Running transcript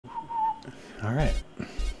All right.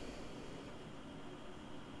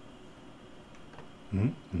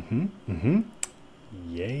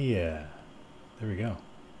 Yeah. There we go.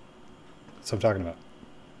 That's what I'm talking about.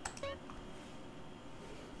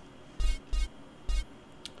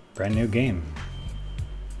 Brand new game.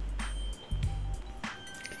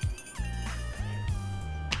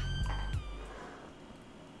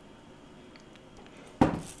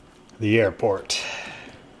 The airport.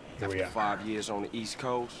 Here we After are. 5 years on the East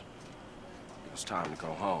Coast, it was time to go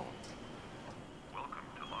home. Welcome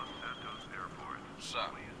to Los Santos Airport. What's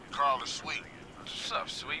up? Carl is sweet. What's up,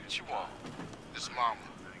 sweet? What you want? This mama.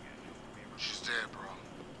 She's dead, bro.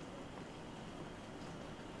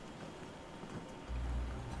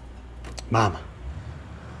 Mama.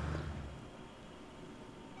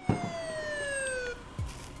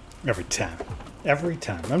 Every time. Every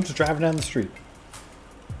time. I'm just driving down the street.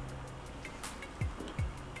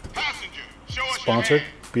 Passenger, show us Sponsored? your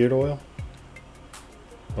hand. Beard oil?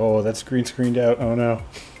 Oh, that's green screened out. Oh no.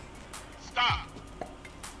 Stop.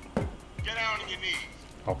 Get down on your knees.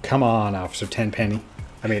 Oh, come on, Officer Tenpenny.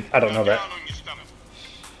 I mean, I don't know Get that. down on your stomach.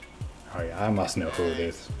 Oh yeah, I must know who it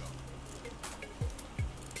is.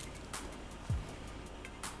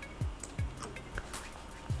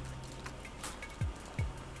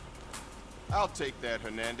 I'll take that,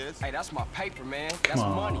 Hernandez. Hey, that's my paper, man. That's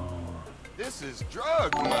Come money. on. This is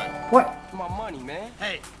drug money. What? My money, man.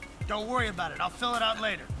 Hey, don't worry about it. I'll fill it out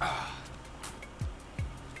later.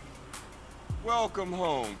 Welcome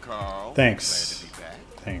home, Carl. Thanks. Glad to be back.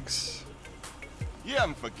 Thanks. You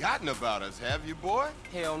haven't forgotten about us, have you, boy?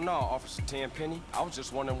 Hell no, Officer Tenpenny. I was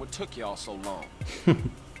just wondering what took y'all so long. Get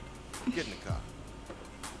in the car.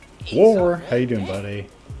 War, man. how you doing, Damn. buddy?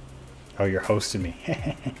 Oh, you're hosting me.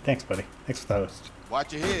 Thanks, buddy. Thanks for the host.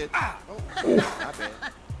 Watch your head. Oh, my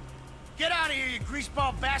bad. Get out of here, you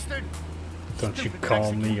greaseball bastard! Don't you Stupid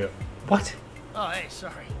call Mexican. me a... What? Oh, hey,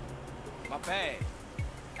 sorry. My bag.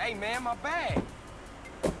 Hey, man, my bag.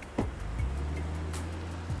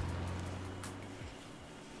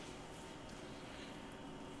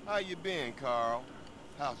 How you been, Carl?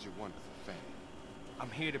 How's your wonderful family? I'm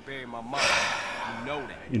here to bury my mom. You know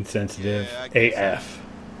that. Insensitive Yeah, I guess AF.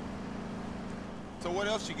 So what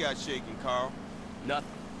else you got shaking, Carl? Nothing.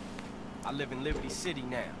 I live in Liberty City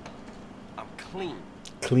now. I'm clean.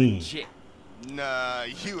 Clean. Legit. Nah,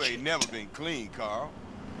 you ain't never been clean, Carl.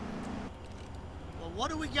 Well,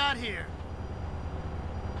 what do we got here?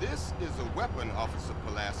 This is a weapon, Officer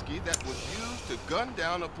Pulaski, that was used to gun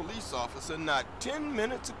down a police officer not 10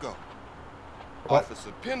 minutes ago. What?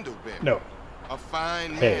 Officer Pendlebury. No. A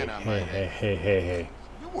fine Hey, man, I hey, might hey, add. hey.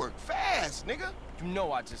 You work fast, nigga. You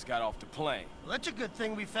know I just got off the plane. Well, that's a good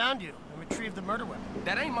thing we found you and retrieved the murder weapon.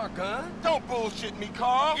 That ain't my gun. Don't bullshit me,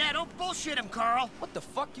 Carl. Yeah, don't bullshit him, Carl. What the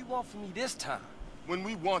fuck you want from me this time? When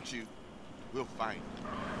we want you, we'll find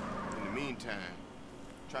you. In the meantime,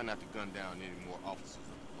 try not to gun down any more officers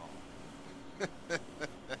of the law.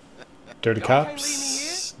 Dirty Y'all can't leave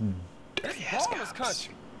cops. Dirty This ass baller's cops.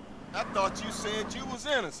 country. I thought you said you was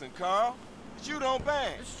innocent, Carl. But you don't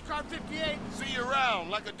bang. This is car 58. See you around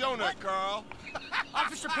like a donut, What? Carl.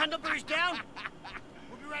 Officer Pendlebury's down.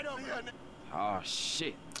 We'll be right over. Oh,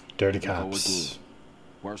 shit. Dirty Go cops. again.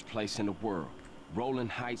 Worst place in the world. Rolling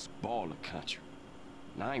Heights baller country.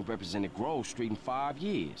 And I ain't represented Grove Street in 5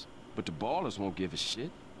 years. But the ballers won't give a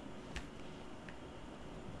shit.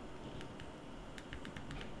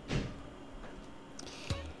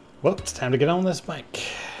 Well, it's time to get on this bike.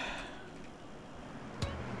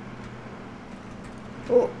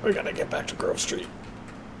 Oh, we gotta get back to Grove Street.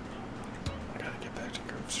 I gotta get back to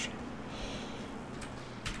Grove Street.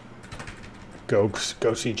 Go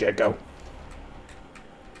CJ, go.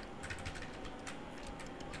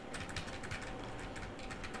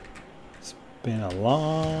 It's been a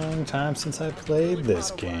long time since I played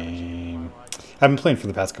this game. I've been playing for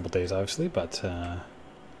the past couple days, obviously, but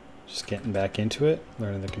just getting back into it,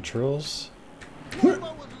 learning the controls.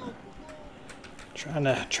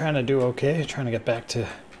 Trying to do okay. Trying to get back to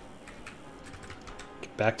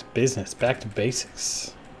business, back to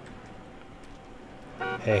basics.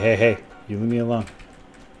 Hey! You leave me alone.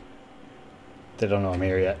 They don't know I'm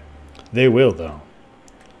here yet. They will though.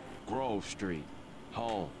 Grove Street.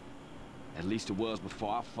 Home. At least it was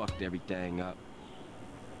before I fucked everything up.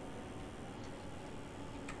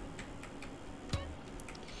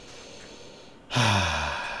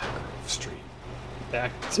 Grove Street.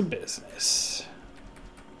 Back to business.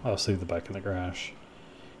 I'll just leave the bike in the garage.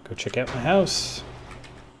 Go check out my house.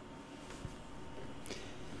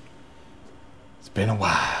 It's been a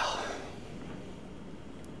while.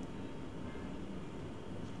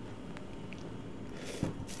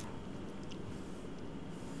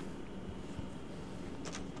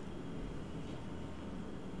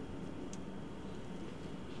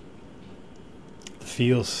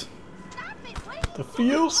 feels. Stop it! What are The you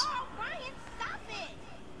feels. doing? Oh, Ryan, stop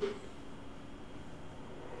it!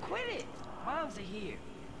 Quit it. Moms are here.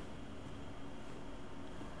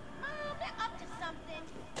 Mom, they're up to something.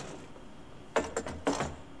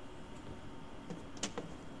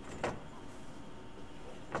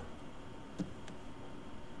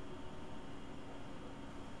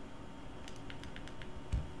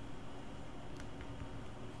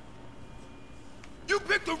 You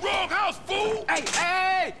picked the wrong house, fool! Hey, hey,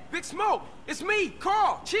 hey! Big Smoke! It's me,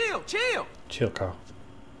 Carl! Chill, chill! Chill, Carl.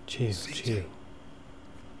 Chill, chill.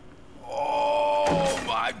 Oh,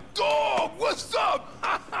 my dog! What's up?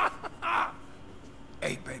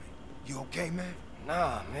 Hey, baby, you okay, man?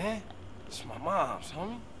 Nah, man. It's my mom's,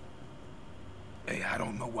 homie. Hey, I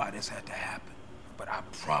don't know why this had to happen, but I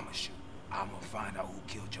promise you, I'm gonna find out who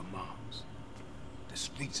killed your moms. The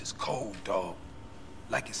streets is cold, dog.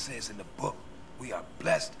 Like it says in the book, we are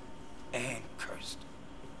blessed and cursed.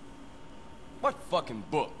 What fucking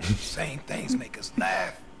book? Same things make us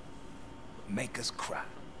laugh, make us cry.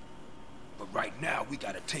 But right now, we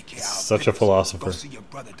gotta take care of our Such a business. philosopher. Go see your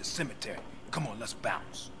brother at the cemetery. Come on, let's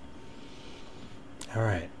bounce. All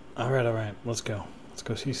right. All right, all right. Let's go. Let's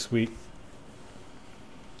go see Sweet.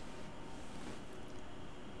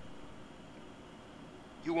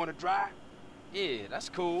 You wanna drive? Yeah, that's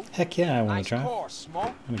cool. Heck yeah, I want Nice to try. car, Smoke.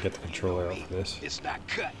 I'm going to get the controller off of this. It's not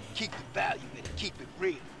cut. Keep the value in it. Keep it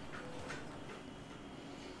real.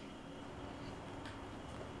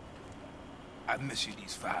 I've missed you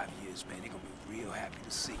these 5 years, man. They're gonna be real happy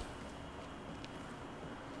to see you.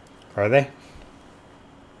 Are they?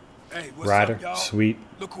 Hey, what's Ryder, up, y'all? Sweet.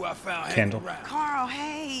 Look who I found Kendall. hanging around. Carl,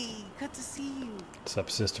 hey, good to see you. What's up,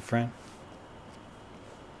 sister friend?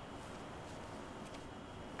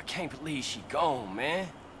 I can't believe she gone, man.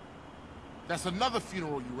 That's another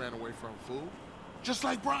funeral you ran away from, fool. Just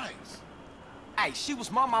like Brian's. Hey, she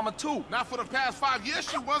was my mama too. Not for the past 5 years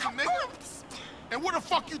she wasn't, nigga. And where the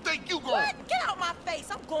fuck you think you going? What? Get out my face.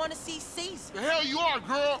 I'm going to see Caesar. The hell you are,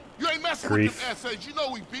 girl. You ain't messing Grief. with them essays. You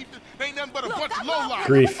know we beefed it. They ain't nothing but a Look, bunch of I love lowlife. you.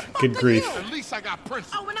 Grief. What the Good fuck are grief. you? At least I got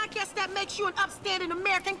principles. Oh, and I guess that makes you an upstanding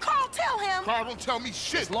American. Carl, tell him. Carl, don't tell me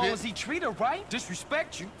shit, As long bitch. as he treat her right,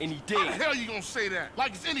 disrespect you, and he How the did. hell you gonna say that?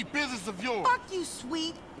 Like it's any business of yours. Fuck you,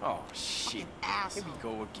 sweet. Oh, shit. Here Asshole. we go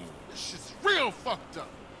again. This shit's real fucked up.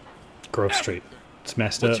 Grove Street. It's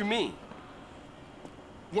messed What up. you mean?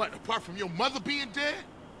 What, apart from your mother being dead?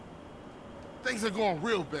 Things are going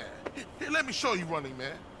real bad. Here, let me show you running,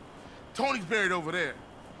 man. Tony's buried over there.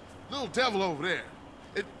 Little devil over there.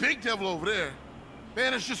 And big devil over there.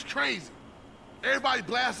 Man, it's just crazy. Everybody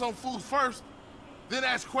blasts on food first, then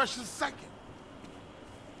ask questions second.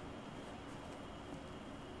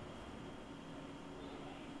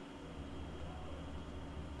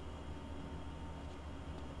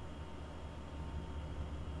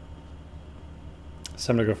 It's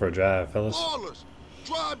time to go for a drive, fellas. Ballers,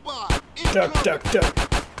 drive by. Duck, duck, duck.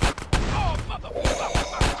 Oh,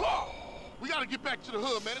 motherfucker! We gotta get back to the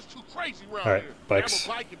hood, man. It's too crazy around All right, here. bikes.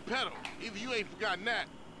 Grab a bike and pedal. Either you ain't forgotten that.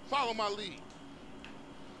 Follow my lead.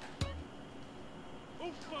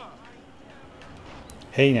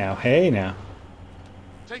 Hey now, hey now.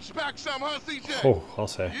 Takes you back some, huh, CJ? Oh, I'll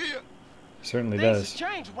say. Yeah. Certainly Things does. has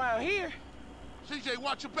changed around here. CJ,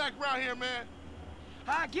 watch your back around here, man.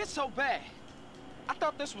 How I get so bad? I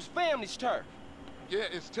thought this was family's turf. Yeah,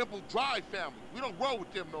 it's Temple Drive family. We don't roll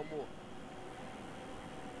with them no more.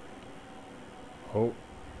 Oh,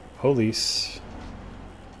 police.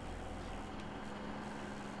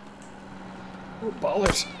 Oh,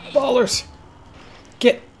 ballers, ballers.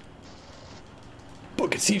 Get.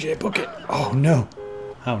 Book it, CJ, book it. Oh, no.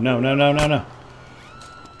 Oh, no, no, no, no, no.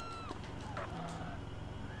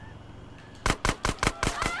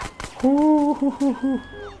 Ooh, hoo, hoo, hoo.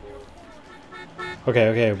 Okay,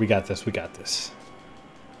 okay, we got this, we got this.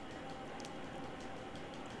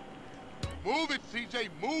 Move it, CJ,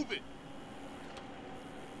 move it.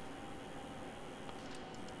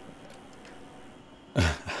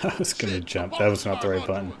 I was gonna Shit, jump. the That was not the car right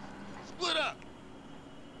onto button. us. Split up.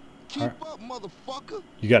 Keep Alright. up, motherfucker.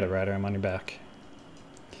 You got it, Ryder. I'm on your back.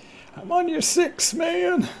 I'm on your 6,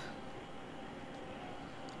 man.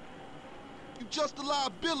 You just a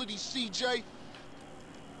liability, CJ.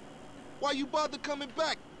 Why you bother coming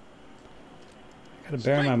back? I gotta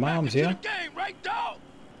bury my mom's, yeah? Game, right, dog?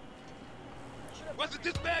 Wasn't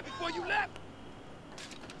this bad before you left?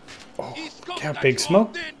 Oh, East Coast got got big you all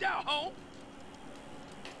smoke. thinned out, home.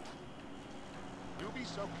 You be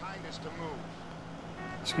so kind as to move.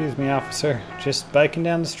 Excuse me, officer. Just biking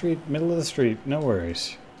down the street, middle of the street. No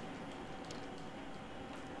worries.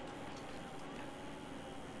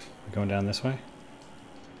 We going down this way?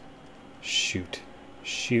 Shoot.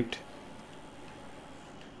 Shoot.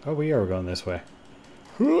 Oh, we are going this way.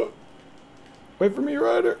 Wait for me,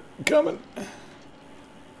 Ryder. I'm coming.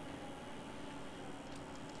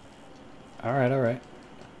 Alright, alright.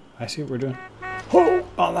 I see what we're doing. Oh,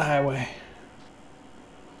 on the highway.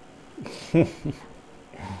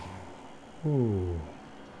 Ooh.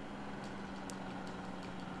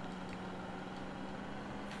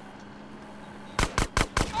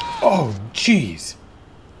 Oh, jeez.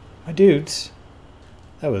 My dudes.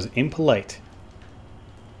 That was impolite.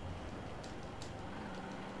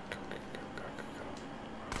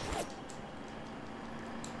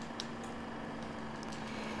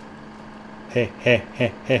 Hey, hey,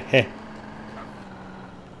 hey, hey, hey.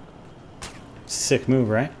 Sick move,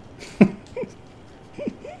 right?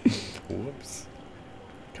 Whoops.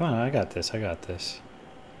 Come on, I got this, I got this.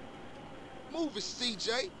 Move it,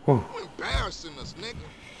 CJ. Whew. You embarrassing us, nigga.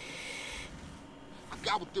 I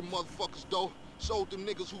got with them motherfuckers, though. Showed them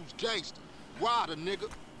niggas who's gangster. Ryder, nigga.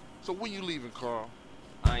 So when you leaving, Carl?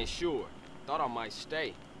 I ain't sure. Thought I might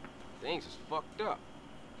stay. Things is fucked up.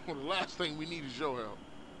 Well, the last thing we need is your help.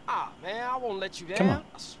 Ah, man, I won't let you down. Come on.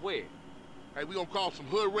 I swear. Hey, we gonna call some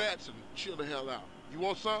hood rats and chill the hell out. You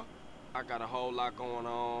want some? I got a whole lot going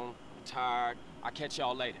on. I'm tired. I'll catch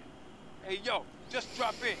y'all later. Hey, yo, just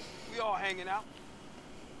drop in. We all hanging out.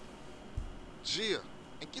 Gia,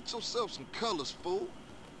 and get yourself some colors, fool.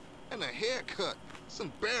 And a haircut. It's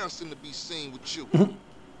embarrassing to be seen with you.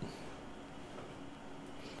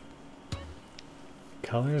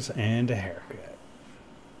 Colors and a haircut.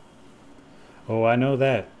 Oh, I know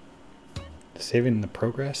that. Saving the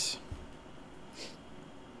progress.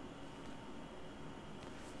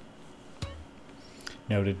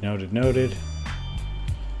 Noted, noted, noted.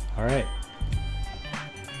 All right.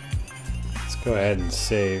 Let's go ahead and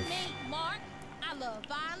save.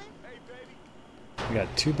 We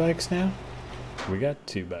got 2 bikes now? We got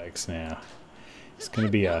 2 bikes now. It's going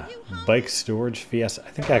to be a bike storage fiesta.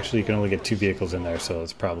 I think actually you can only get 2 vehicles in there, so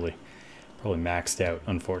it's probably maxed out,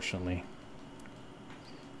 unfortunately.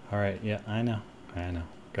 Alright, yeah, I know.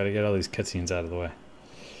 Gotta get all these cutscenes out of the way.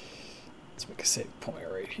 Let's make a save point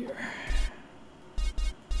right here.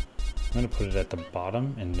 I'm going to put it at the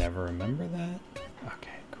bottom and never remember that.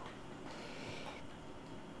 Okay,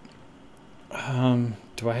 cool.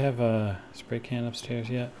 Do I have a spray can upstairs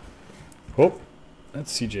yet? Oh,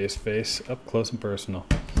 that's CJ's face, up close and personal.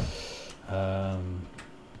 If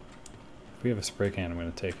we have a spray can, I'm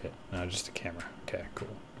going to take it. No, just a camera. Okay,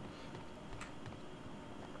 cool.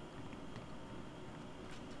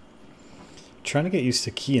 Trying to get used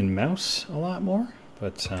to key and mouse a lot more,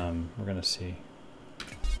 but we're going to see.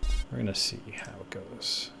 We're going to see how it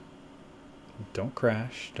goes. Don't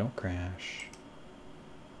crash, don't crash.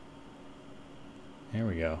 There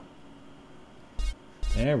we go.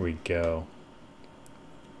 There we go.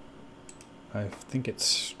 I think it's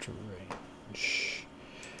strange.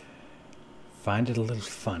 Find it a little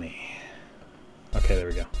funny. Okay, there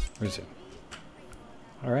we go. Resume.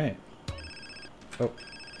 Alright. Oh,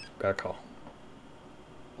 got a call.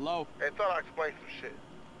 Hello? Hey, thought I'd explain some shit.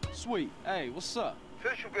 Sweet. Hey, what's up?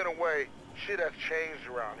 Since you've been away, shit has changed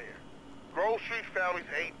around here. Grove Street families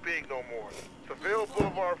ain't big no more. Seville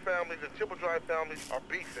Boulevard families and Temple Drive families are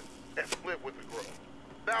beefing and split with the Grove.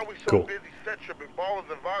 Now we so Cool. busy, set tripping ballers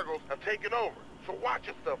and Vagos have taken over. So watch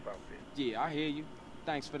your stuff out there. Yeah, I hear you.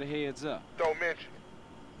 Thanks for the heads up. Don't mention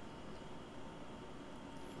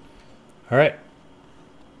it. Alright.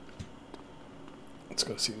 Let's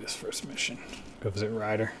go see this first mission. Go visit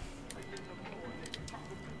Ryder.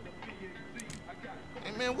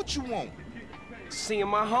 Hey, man, what you want? Seeing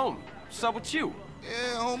my homie. What's up with you?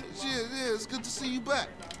 Yeah, homie. Yeah, it's good to see you back.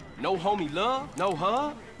 No homie love? No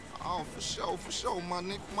hug? Oh, for sure, my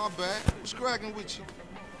nigga. My bad. What's cracking with you?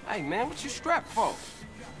 Hey, man, what you strapped for?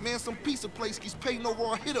 Man, some pizza place keeps paying over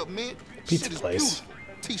our hit up, man. Pizza Shit is place?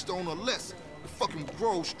 beautiful. Teach the owner a lesson. The fucking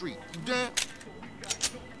Grove Street. You down?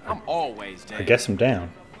 I'm always down. I guess I'm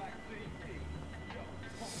down.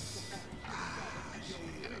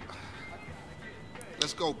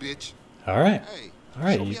 Let's go, bitch. Alright. Hey,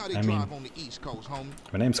 Alright, show me how they I drive mean, on the East Coast, homie.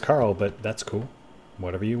 my name's Carl, but that's cool.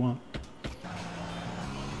 Whatever you want.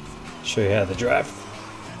 Show you how to drive.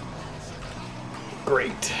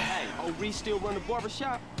 Great. Hey, old Reese still run the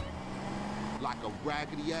barbershop? Like a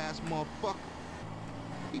raggedy-ass motherfucker.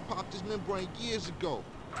 He popped his membrane years ago.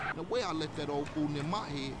 The way I let that old fool in my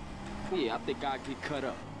head. Yeah, I think I'd get cut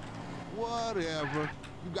up. Whatever.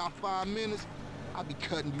 You got 5 minutes? I'll be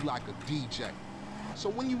cutting you like a DJ. So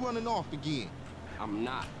when you running off again? I'm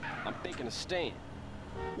not. I'm thinking of staying.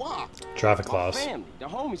 Why? Traffic My laws. family, the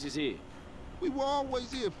homies is here. We were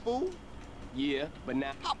always here, fool. Yeah, but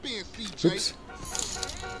now... Hop in, CJ. Oops.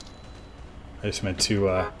 I just meant to,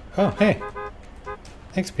 oh, hey.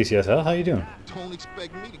 Thanks, PCSL. How you doing? Don't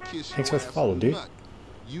expect me to kiss you. Thanks for the follow, dude.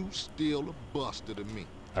 You still a buster to me.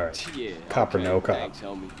 Alright. Yeah, Cop or okay, no cop? thanks,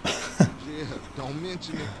 homie. Yeah, don't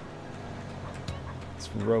mention it. Let's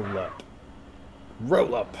roll up.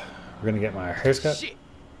 Roll up. We're gonna get my haircut. Shit.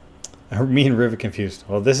 Me and Riv are confused.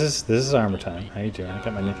 Well, this is armor time. How you doing? I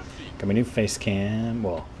got my new face cam.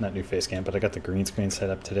 Well, not new face cam, but I got the green screen set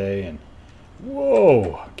up today. And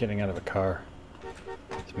whoa, getting out of a car.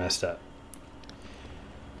 It's messed up.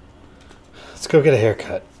 Let's go get a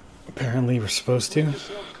haircut. Apparently, we're supposed to.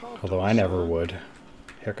 Although I never would.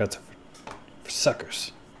 Haircuts are for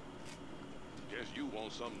suckers. Guess you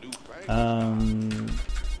want some new fangs.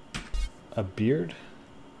 A beard?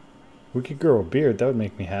 We could grow a beard. That would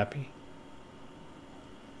make me happy.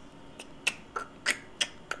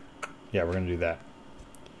 Yeah, we're gonna do that.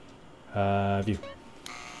 View.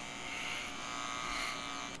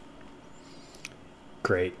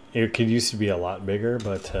 Great. It could used to be a lot bigger,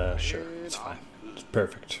 but sure, it's fine. It's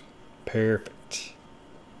perfect. Perfect.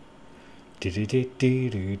 We're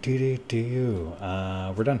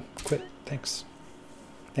done. Quit. Thanks.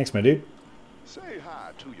 Thanks, my dude. Say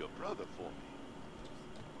hi to your brother for me.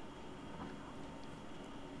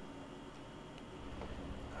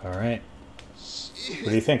 All right. Shit. What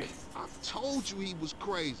do you think? I told you he was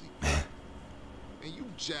crazy. And you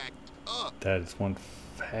jacked up. That is one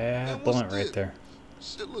fat Man, what's blunt right this? there.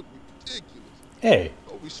 Shit look ridiculous. Hey.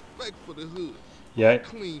 No respect for the hood. Yeah.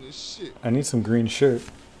 Clean as shit. I need some green shirt.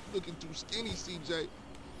 Looking too skinny, CJ. I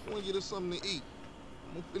want to get us something to eat.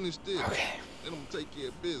 I'm gonna finish this. Okay. Then I'm gonna take care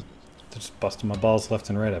of business. They're just busting my balls left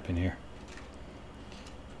and right up in here.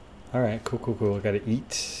 All right. Cool, cool, cool. I gotta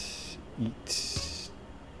eat.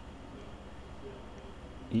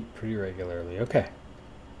 Eat pretty regularly. Okay.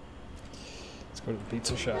 Let's go to the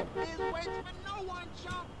pizza shop.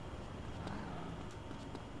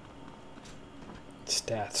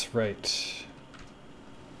 Stats, right.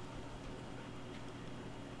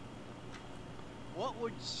 What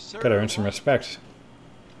would sir Gotta earn some want? respect.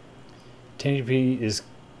 10GP is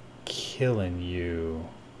killing you.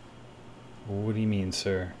 What do you mean,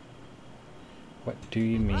 sir? What do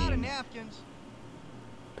you A lot of mean? napkins.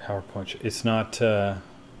 PowerPoint. It's not,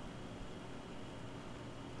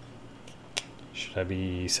 should I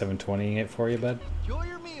be 720ing it for you, bud? Enjoy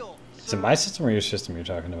your meal. Is it my system or your system you're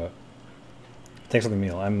talking about? Thanks for the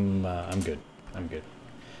meal. I'm good. I'm good.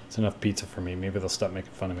 It's enough pizza for me. Maybe they'll stop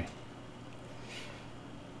making fun of me.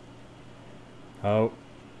 Oh.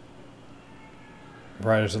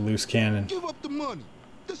 Ryder's a loose cannon. Give up the money.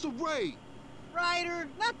 This a raid. Ryder,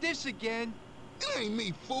 not this again. It ain't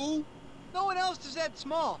me, fool. No one else is that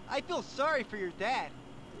small. I feel sorry for your dad.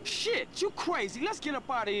 Shit, you crazy. Let's get up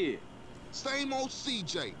out of here. Same old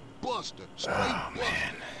CJ. Buster. Straight Oh, buster.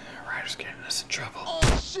 man. Ryder's getting us in trouble.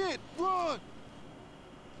 Oh, shit. Run.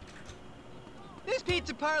 This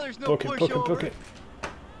pizza parlor's no Book it, book it, pushover. book it.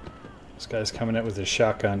 This guy's coming out with his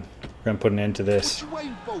shotgun. We're gonna put an end to this. What you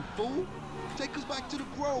waiting for, fool? Take us back to the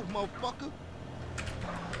Grove, motherfucker.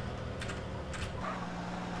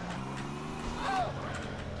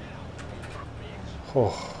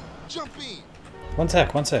 Oh. Jump in. One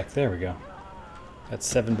sec. There we go. That's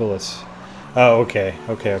 7 bullets. Oh, okay.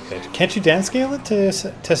 Can't you downscale it to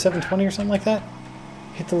 720 or something like that?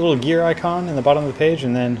 Hit the little gear icon in the bottom of the page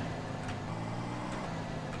and then...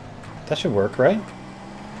 That should work, right?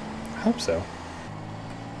 I hope so.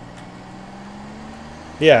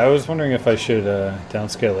 Yeah, I was wondering if I should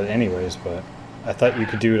downscale it anyways, but I thought you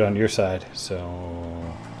could do it on your side, so...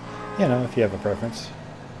 You know, if you have a preference.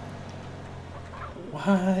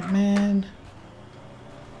 What, man?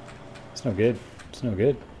 It's no good. It's no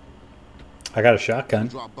good. I got a shotgun.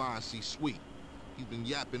 Drop by and see Sweet. He's been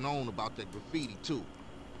yapping on about that graffiti, too.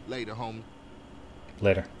 Later, homie.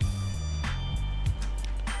 Later.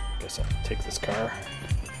 Guess I'll take this car.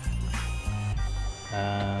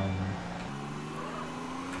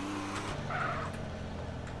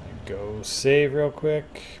 Go save real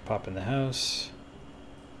quick. Pop in the house.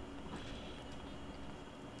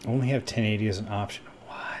 Only have 1080 as an option.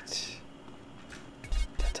 What?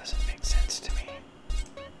 That doesn't make sense to me.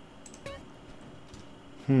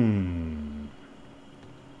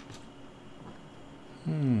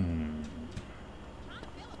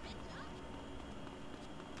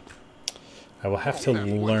 I will have to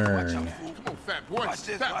learn. Come on, fat boy. Watch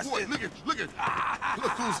this, Fat watch boy, this. look at.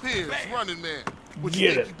 Look who's here. It's Running Man. Would you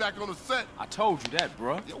Get think it. you back on the set? I told you that,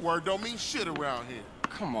 bruh. Your word don't mean shit around here.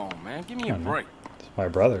 Come on, man. Give me a Come on, break. It's my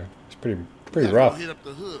brother. It's pretty Gotta rough. Hit up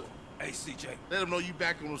the hood. Hey, CJ. Let them know you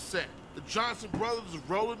back on the set. The Johnson brothers is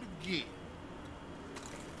rolling again.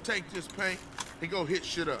 take this paint and go hit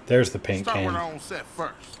shit up. There's the paint Start with can. our own set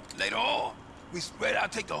first. Later on, we spread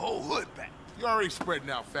out, take the whole hood back. You already spreading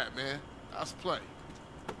out, fat man. Let's play.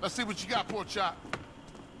 Let's see what you got, poor chop.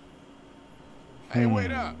 Hey,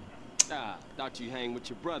 wait up. Ah, thought you hang with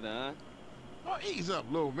your brother, huh? Oh, ease up,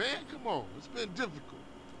 little man. Come on. It's been difficult.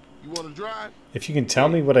 You want to drive? If you can tell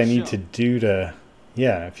me what I need to do to...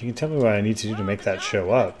 Yeah, if you can tell me what I need to do to make that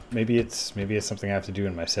show up. Maybe it's something I have to do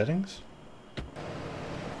in my settings?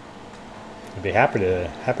 I'd be happy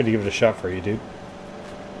to give it a shot for you, dude.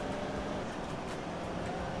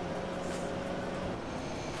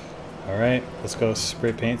 Alright, let's go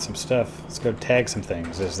spray paint some stuff. Let's go tag some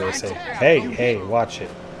things, as they say. Hey, watch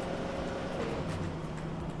it.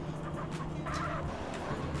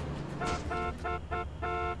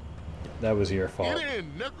 That was your fault. Get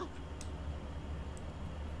in, nigga.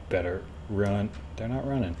 Better run. They're not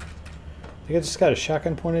running. I think I just got a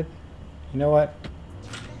shotgun pointed. You know what?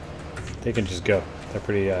 They can just go. They're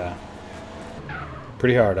pretty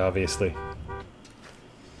hard, obviously.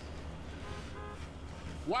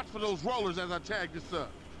 Watch for those rollers as I tag this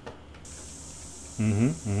up.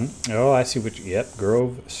 Oh, I see what you... Yep,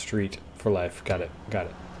 Grove Street for life. Got it.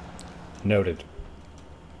 Noted.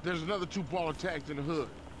 There's another 2 baller tags in the hood.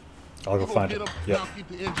 I'll go find it. Yep. I'll keep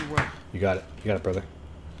the engine running. You got it, brother.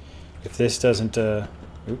 If this doesn't,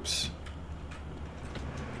 oops.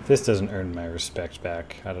 If this doesn't earn my respect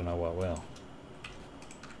back, I don't know what will.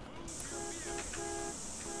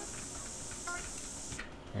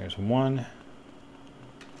 There's one.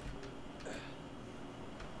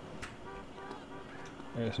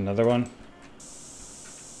 There's another one.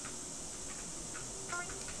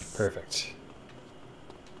 Perfect.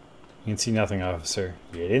 You didn't see nothing, officer.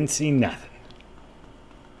 You didn't see nothing.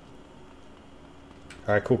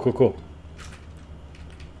 Alright, cool.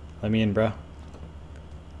 Let me in, bro.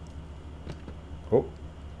 Oh.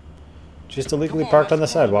 Just illegally parked on the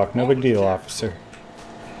sidewalk. No big deal, officer.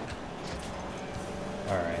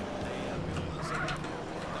 Alright.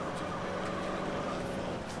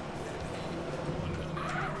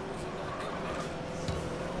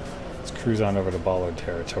 Let's cruise on over to Ballard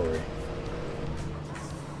territory.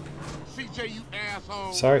 CJ, you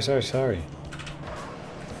asshole. Sorry.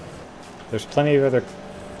 There's plenty of other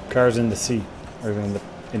cars in the seat, or in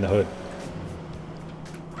the hood.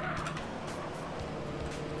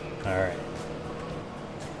 All right.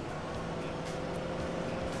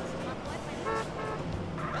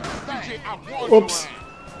 CJ, I warned Whoops.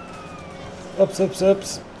 your ass.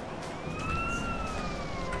 Ups.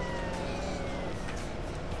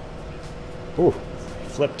 Ooh,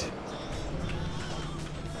 flipped.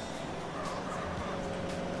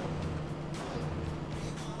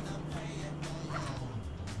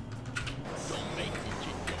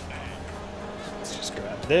 Let's just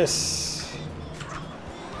grab this.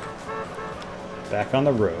 Back on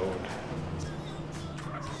the road.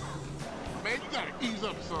 Man, you gotta ease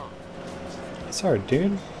up some. It's hard,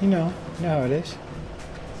 dude. You know how it is.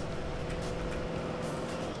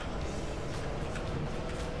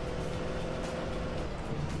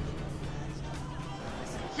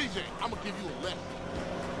 CJ, I'm gonna give you a lesson.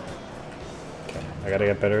 Okay, I gotta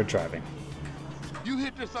get better at driving. You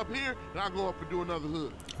hit this up here, and I'll go up and do another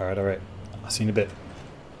hood. All right. I'll see you in a bit.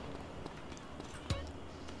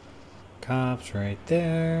 Cops right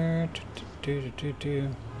there.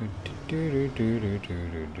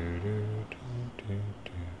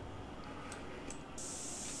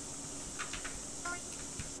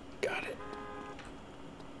 Got it.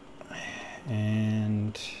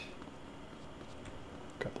 And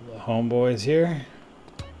a couple of homeboys here.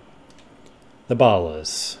 The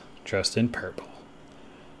Ballas, dressed in purple.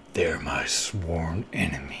 They're my sworn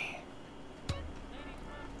enemy.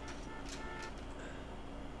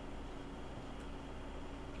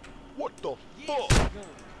 What the fuck?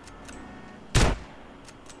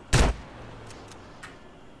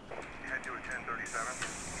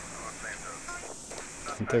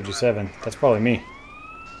 37. That's probably me.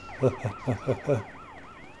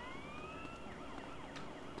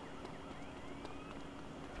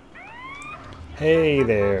 Hey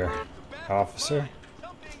there, officer.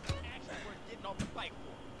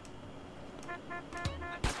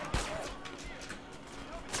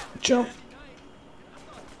 Jump!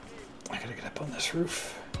 I gotta get up on this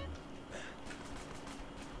roof.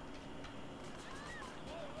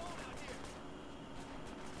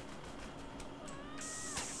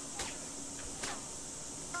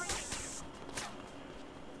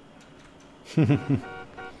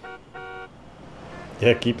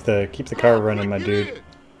 Yeah, keep the car running, my dude.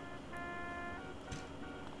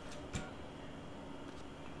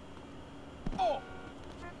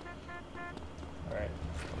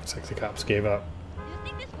 Looks like the cops gave up. Do you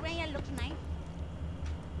think this gray looks nice?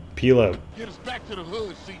 Peel out. Get us back to the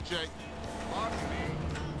hood, CJ.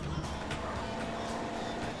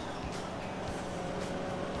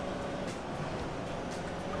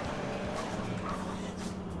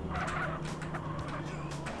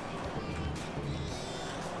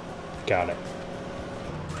 Got it.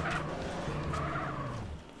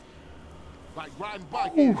 Like riding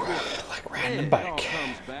bike. Like riding a It all bike.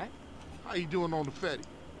 comes back. How you doing on the Fetty?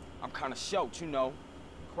 I'm kind of short, you know.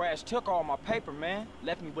 Crash took all my paper, man.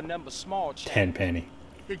 Left me with nothing but small change. 10 penny.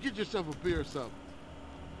 Here, get yourself a beer or something.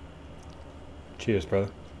 Cheers,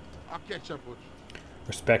 brother. I'll catch up with you.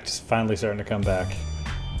 Respect is finally starting to come back.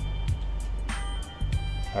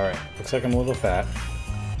 Alright, looks like I'm a little fat.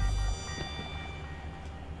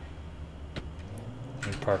 Let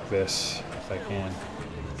me park this if I can.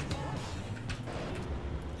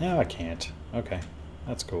 No, I can't. Okay,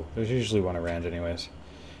 that's cool. There's usually one around anyways.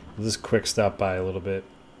 We'll just quick stop by a little bit,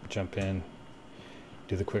 jump in,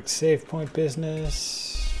 do the quick save point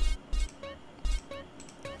business.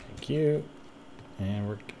 Thank you. And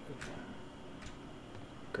we're good.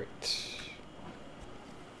 Great.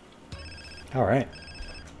 Alright.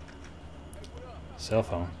 Cell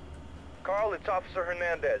phone. Carl, it's Officer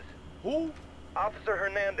Hernandez. Who? Officer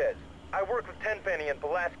Hernandez. I work with Tenpenny and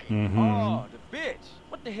Pulaski. Oh, the bitch.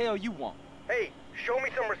 What the hell you want? Hey, show me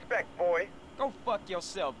some respect, boy. Go fuck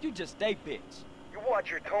yourself. You just a bitch. You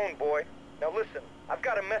watch your tone, boy. Now listen, I've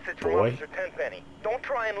got a message from Boy? Officer Tenpenny. Don't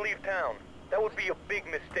try and leave town. That would be a big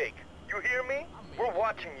mistake. You hear me? We're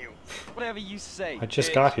watching you. Whatever you say. I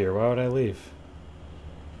just bitch. got here. Why would I leave?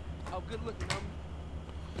 Oh, good looking,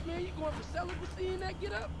 homie. Man, you going for celibacy in that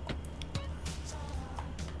get up?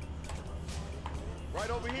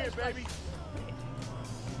 Right over here, baby.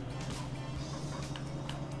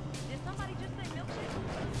 Did somebody just say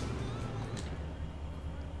milkshake?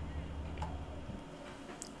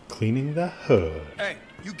 Cleaning the hood. Hey,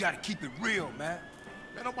 you gotta keep it real, man.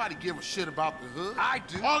 Man, nobody give a shit about the hood. I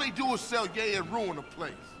do. All they do is sell yay and ruin the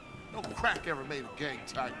place. No crack ever made a gang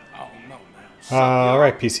type. I don't know, man.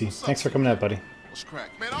 Alright, PC. Thanks for coming out, buddy. What's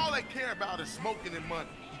crack? Man, all they care about is smoking and money.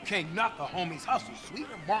 You can't knock a homie's hustle, sweet.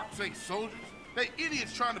 Even Marks ain't soldiers. They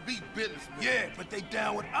idiots trying to be businessmen. Yeah, but they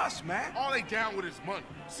down with us, man. All they down with is money.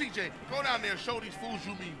 CJ, go down there and show these fools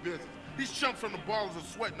you mean business. These chumps from the ballers are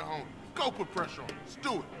sweating the homies. Go put pressure on them. Let's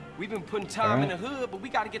do it. We've been putting time in the hood, but we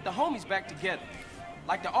gotta get the homies back together.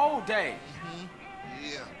 Like the old days.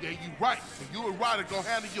 Yeah, you right. And you and Ryder gonna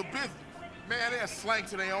handle your business. Man, they're slang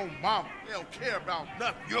to their own mama. They don't care about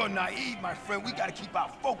nothing. You're naive, my friend. We gotta keep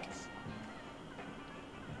our focus.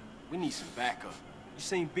 We need some backup. You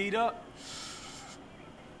seen Beat Up?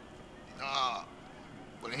 Nah.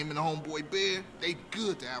 But him and the homeboy Bear, they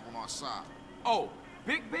good to have on our side. Oh,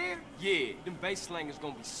 Big Bear? Yeah, them bass slangers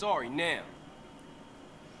gonna be sorry now.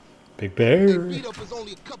 Big Bear. Beat Up is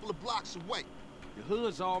only a couple of blocks away. The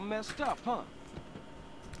hood's all messed up, huh?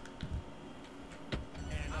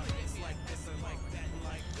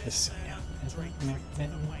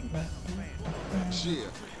 Yeah,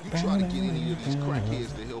 you try to get any of these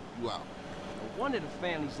crackheads to help you out. No wonder the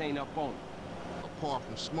families ain't up on it. Apart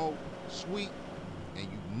from Smoke, Sweet, and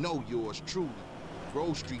you know yours truly,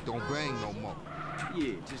 Grove Street don't bang no more.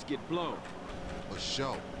 Yeah, just get blown. For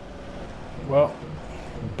sure. Well,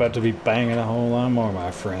 about to be banging a whole lot more,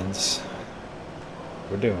 my friends.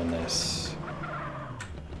 We're doing this.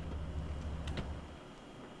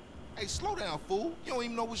 Hey, slow down, fool. You don't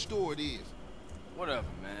even know which store it is. Whatever,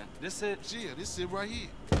 man. This it? Yeah, this it right here.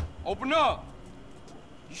 Open up!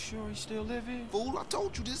 You sure he still live here? Fool, I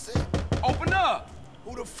told you this it. Open up!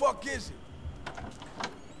 Who the fuck is it?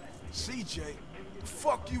 CJ, the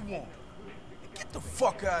fuck you want? Get the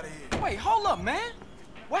fuck out of here. Wait, hold up, man.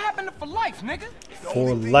 What happened to For Life, nigga? The For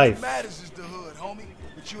only thing life. that matters is the hood, homie.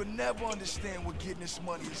 But you'll never understand what getting this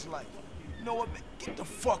money is like. You know what, man? Get the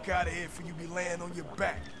fuck out of here before you be laying on your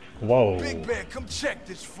back. Whoa. Big Bear, come check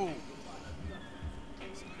this fool.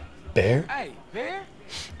 Bear? Hey, Bear?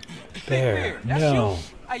 Bear, That's no. you?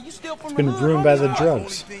 Hey, you still from It's the been hood, ruined by the homie?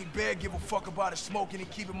 drugs. Only thing Bear give a fuck about is smoking and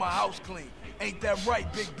keeping my house clean. Ain't that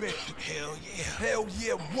right, Big Bear? Hell yeah. Hell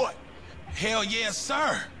yeah, what? Hell yeah,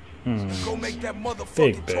 sir. Go make that Big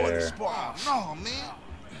motherfucking Bear. toilet spa. No, man.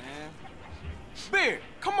 Bear,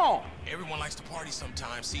 come on. Everyone likes to party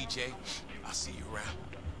sometimes, CJ. I'll see you around.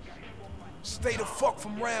 Stay the fuck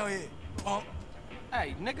from round here, punk.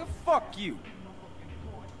 Hey, nigga, fuck you.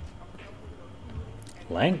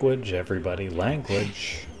 Language, everybody,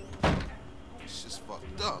 language. It's just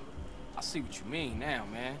fucked up. I see what you mean now,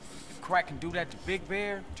 man. If Crack can do that to Big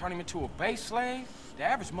Bear, turn him into a base slave, The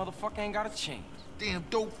average motherfucker ain't got a chance. Damn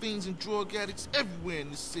dope fiends and drug addicts everywhere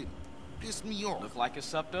in the city. Piss me off. Look like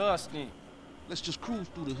it's up to us then. Let's just cruise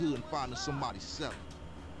through the hood and find us somebody selling.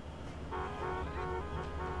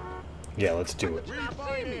 Yeah, let's do it.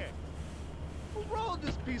 Who rolled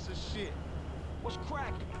this piece of shit? What's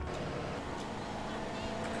cracking?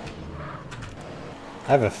 I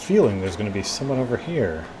have a feeling there's going to be someone over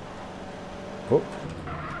here. Oh.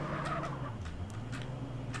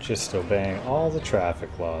 Just obeying all the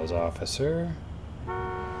traffic laws, officer.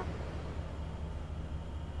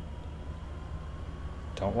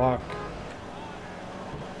 Don't walk.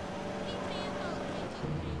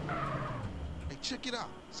 Hey, check it out.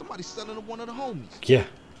 Somebody's selling to one of the homies. Yeah.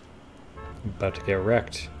 I'm about to get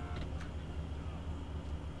wrecked.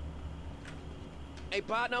 Hey,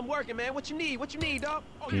 partner, I'm working, man. What you need? What you need, dog?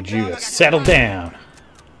 Need you to settle down.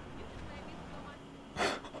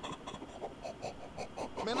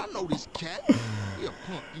 Man, I know this cat. He a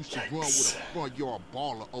punk used to run with a front yard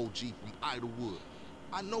baller OG from Idlewood.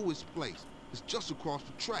 I know his place. It's just across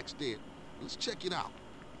the tracks there. Let's check it out.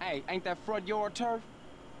 Hey, ain't that front yard turf?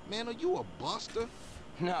 Man, are you a buster?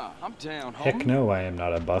 Nah, I'm down, homie. Heck no, I am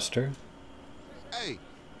not a buster. Hey,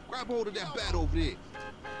 grab hold of that bat over there.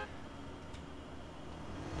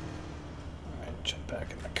 Alright, jump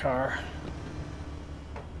back in the car.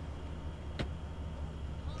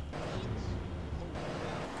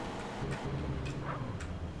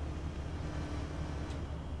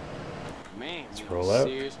 Man, Let's we roll on a out.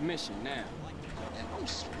 serious mission now. Man, don't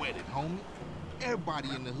sweat it, homie. Everybody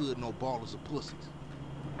in the hood know ballers are pussies.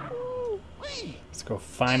 Ooh-wee. Let's go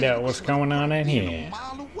find out what's going on in A here.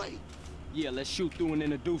 mile away. Yeah, let's shoot through and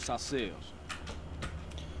introduce ourselves.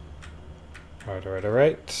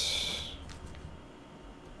 Alright.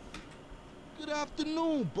 Good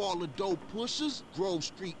afternoon, baller dope pushers. Grove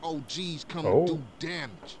Street OGs come Oh. to do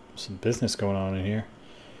damage. Some business going on in here.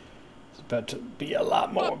 It's about to be a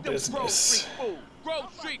lot more Fuck them Grove business. Street fools.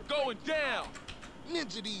 Grove Street going down.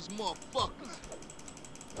 Ninja these motherfuckers.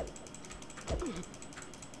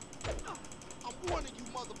 I'm warning you,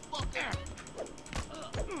 motherfucker.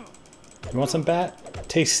 You want some bat?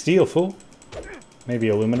 Taste steel, fool. Maybe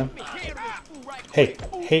aluminum. Hey.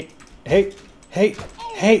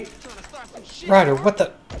 Ryder, what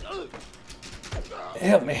the?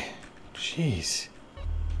 Help me. Jeez.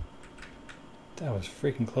 That was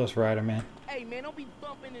freaking close, Ryder, man. Hey, man, don't be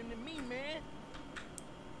bumping into me, man.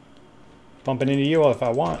 Bumping into you if I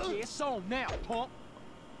want. Yeah, it's on now, punk.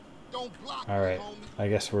 Don't block Alright. me, homie. I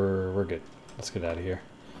guess we're good. Let's get out of here.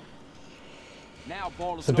 Now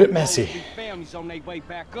ballers It's a bit know messy. Grove Street families on their way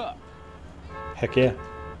back up. Heck yeah.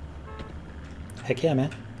 Heck yeah,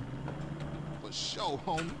 man. For sure,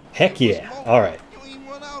 homie. Heck yeah. Alright. You ain't even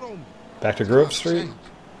run out on me. Back to Grove Street.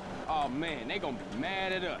 Oh man, they gonna be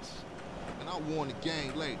mad at us. And I'll warn the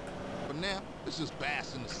gang later. For now, let's just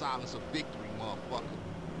bask in the silence of victory, motherfucker.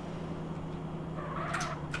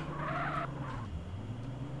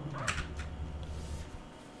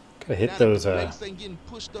 Gotta hit Now that those the place ain't getting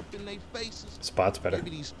pushed up in their faces, spots better.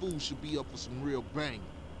 maybe these fools should be up for some real bang.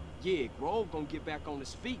 Yeah, Grove gonna get back on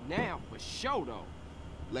his feet now, for sure though.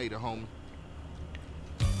 Later, homie.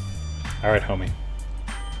 Alright, homie.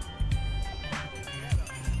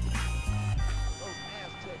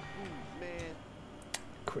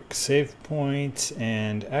 Quick save point,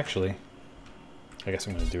 and actually, I guess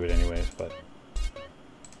I'm gonna do it anyways, but...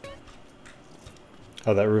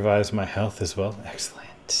 Oh, that revives my health as well. Excellent.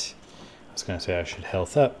 I was gonna say I should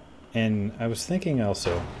health up. And I was thinking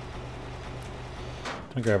also, I'm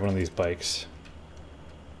gonna grab one of these bikes.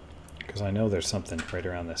 Because I know there's something right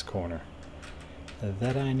around this corner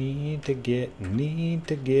that I need to get.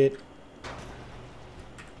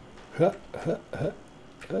 Huh, huh, huh,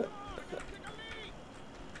 huh.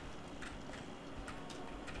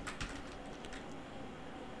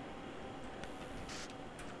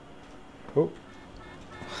 Oh.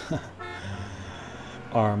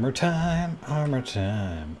 Armor time, armor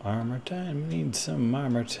time, armor time. Need some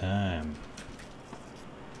armor time.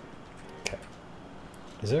 Okay.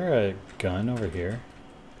 Is there a gun over here?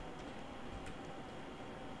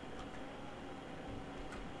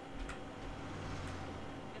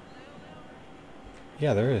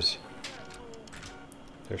 Yeah, there is.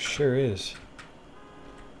 There sure is.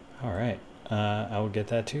 Alright. I will get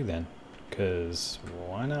that too then. Because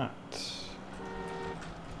why not?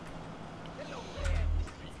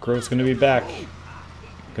 Grove's gonna be back.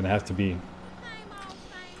 Gonna have to be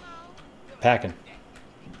packing.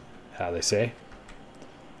 How they say?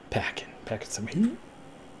 Packing some heat.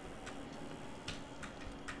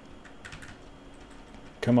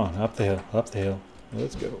 Come on, up the hill.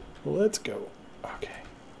 Let's go. Okay.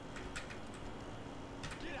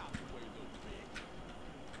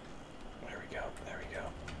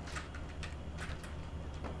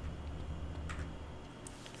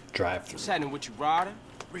 drive-through. What's happening with you, Ryder?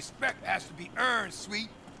 Respect has to be earned, sweet,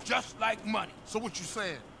 just like money. So what you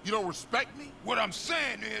saying? You don't respect me? What I'm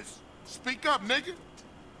saying is, Speak up, nigga.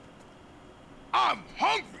 I'm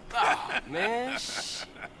hungry. Oh, man.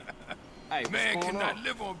 Hey, Man what's going cannot on?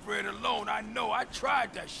 live on bread alone. I know. I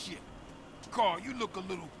tried that shit. Carl, you look a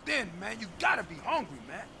little thin, man. You gotta be hungry,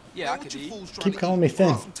 man. Yeah, I could eat. Keep calling me thin.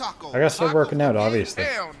 I gotta start working out, obviously.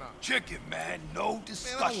 Hell no. Chicken, man. No Man,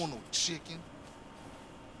 discussion. I don't want no chicken.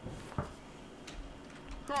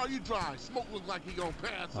 Carl, you drive. Smoke look like he gonna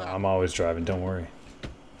pass out. I'm always driving, don't worry.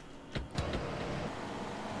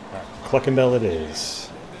 Alright, Clucking Bell it is.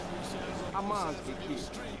 Our moms get killed.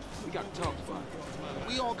 We got to talk about it.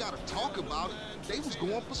 We all gotta talk about it. They was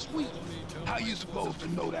going for sweet. How you supposed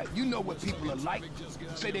to know that? You know what people are like.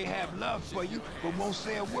 Say they have love for you, but won't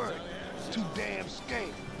say a word. Too damn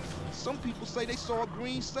scared. Some people say they saw a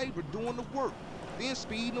green Saber doing the work, then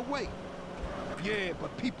speeding away. Yeah,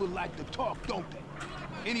 but people like to talk, don't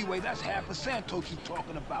they? Anyway, that's half of Santos you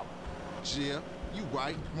talking about. Yeah, you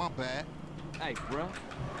right. My bad. Hey, bruh.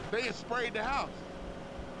 They had sprayed the house.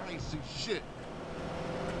 I ain't see shit.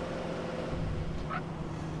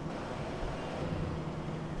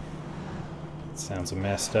 Sounds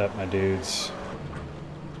messed up, my dudes.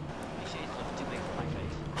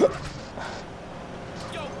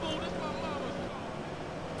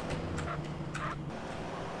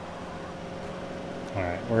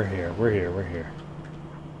 Alright, we're here, we're here, we're here.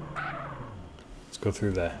 Let's go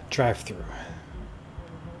through the drive-through.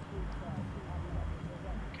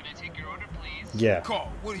 Can I take your order, please? Yeah. Carl,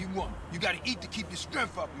 what do you want? You gotta eat to keep your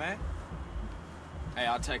strength up, man. Hey,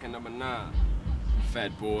 I'll take a number 9.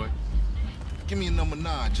 Fat boy. Give me a number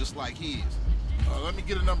 9, just like his. Let me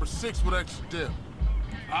get a number 6 with extra dip.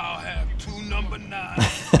 I'll have 2 number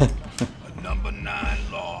 9s, a number 9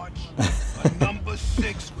 large, a number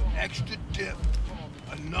 6 with extra dip,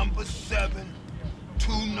 a number 7,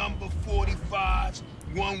 2 number 45s,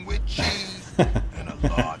 1 with cheese, and a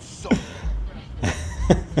large soda.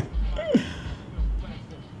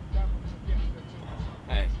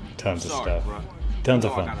 Hey, Tons of sorry, stuff. Bruh. Tons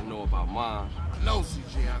of I fun. gotta know about mine. I know,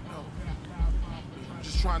 CJ, I know. I'm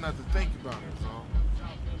just trying not to think about it, that's all.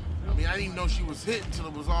 I mean, I didn't even know she was hit until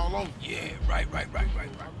it was all over. Yeah, right.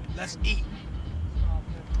 Let's eat.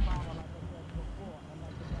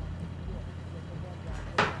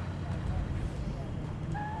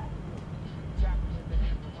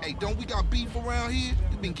 Hey, don't we got beef around here?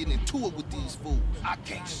 You been getting into it with these fools. I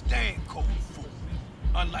can't stand cold food.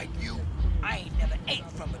 Unlike you, I ain't never ate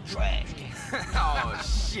from a trash can. Oh,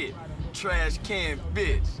 shit. Trash can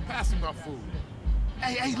bitch. Pass me my food.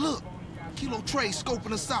 Hey, look. Kilo Trey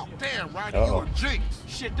scoping us out. Damn, Rodney, Uh-oh. you a jinx.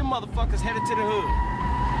 Shit, them motherfuckers headed to the hood.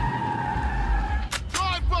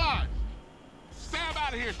 Drive by. Stab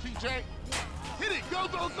out of here, CJ. Hit it, go.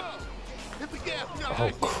 Hit the gas. We gotta Oh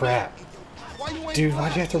exit. crap. Why you ain't Dude,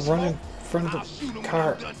 why'd you have to run in smoke? front I'll of shoot 'em the when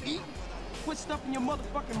car? I'm done eating. Quit stuffing your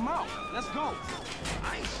motherfucking mouth. Let's go.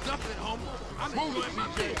 I ain't stuffing, homie. I'm Move it, enjoying my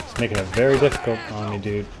CJ. meal. It's making it very difficult on me,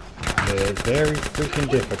 dude. Very freaking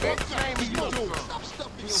difficult. Stop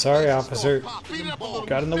stuffing your Sorry, face, officer. start popping them Speed up a balls. little.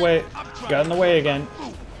 Got in the way. Got in the way again.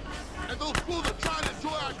 And those fools are trying to enjoy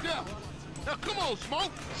our death. Now, come on,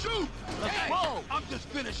 Smoke. Shoot. Let's Hey, roll. I'm just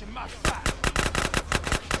finishing my fry.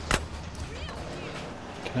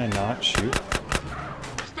 Can I not shoot?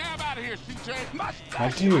 Stab out of here, CJ. My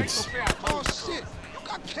dudes. Oh, shit. You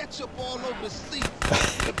got ketchup all over the seat.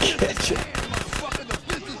 Ketchup. Motherfucker,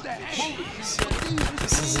 the business that ain't.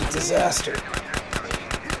 This is a disaster.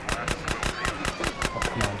 Oh,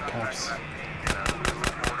 come on, cops.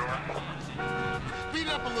 Speed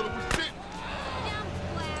up a little. We're sitting.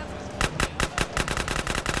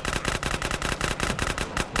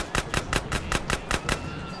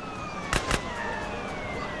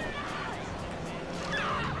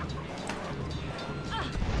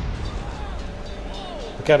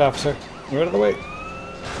 Look out, officer. You're out of the way.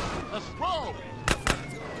 Let's roll.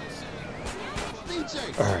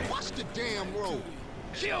 DJ, All right. watch the damn road.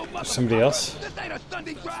 Chill, motherfucker. Somebody else? This ain't a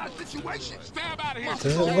Sunday drive situation. Stab out of here.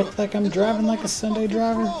 Does it look like I'm driving like a Sunday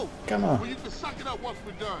driver? Come Well, on. you can suck it up once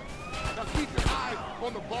we're done. Now keep your eyes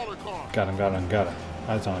on the baller car. Got him.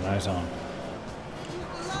 Eyes on.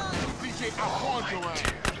 CJ, I'll pawn your ass.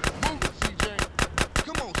 Move it, CJ.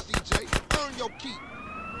 Come on, CJ. Earn your keep.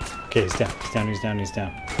 Okay, he's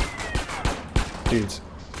down.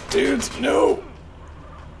 Dudes, no!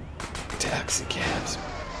 Taxi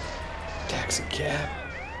cab.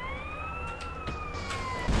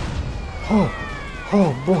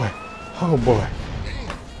 Oh boy. Damn,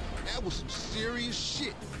 that was some serious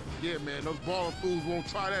shit. Yeah, man, those baller fools won't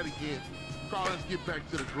try that again. Carl, let's get back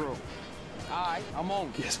to the grove. Alright, I'm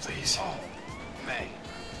on. Yes, please. Oh, man.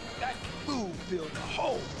 That food filled the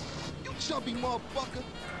hole. You chubby motherfucker.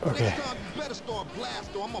 Okay. Next time you better start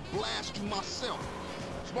blast or I'm gonna blast you myself.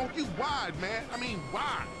 Smoke, you wide, man. I mean,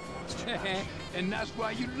 wide. And that's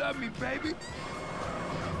why you love me, baby.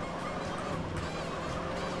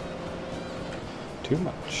 Too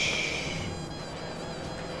much.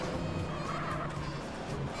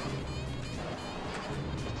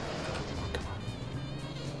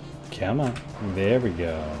 Come on. There we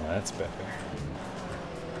go. That's better.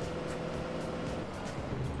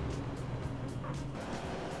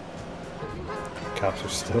 Cops are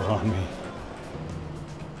still on me.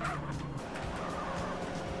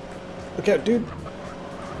 Look out, dude.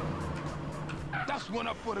 That's one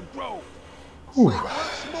up for the Grove. Say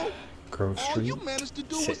what, Smoke? Grove All Street. you managed to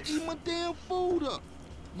do was Safe. eat my damn food up.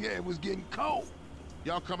 Yeah, it was getting cold.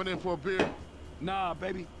 Y'all coming in for a beer? Nah,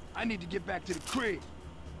 baby. I need to get back to the crib.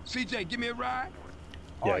 CJ, give me a ride.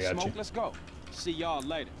 Yeah, I Alright, got Smoke, you. let's go. See y'all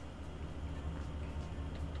later.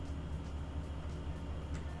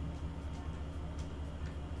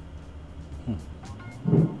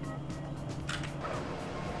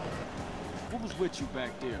 What was with you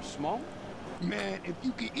back there, Smoke? Man, if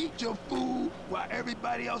you can eat your food while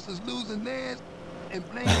everybody else is losing theirs and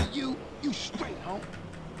blaming you, you straight, home.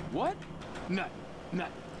 What? Nothing.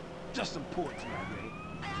 Just some poetry I read.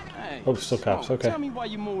 Hey, Oh, still cops, Smoke, okay. Tell me why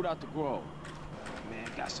you moved out the Grove. Man,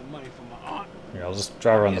 got some money from my aunt. Here, I'll just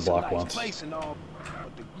drive around the It's a block nice once. place and all,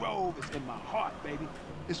 but the Grove is in my heart, baby.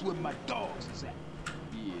 It's where my dogs is at.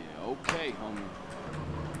 Yeah, okay, homie.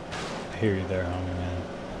 I hear you there, homie, man.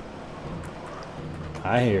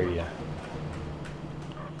 I hear you.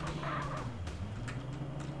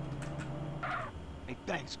 Hey,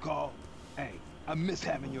 thanks, Carl. Hey, I miss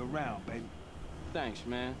having you around, baby. Thanks,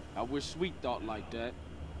 man. I wish Sweet thought like that.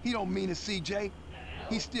 He don't mean it, CJ.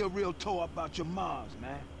 He's still real tore up about your moms,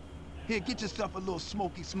 man. Here, get yourself a little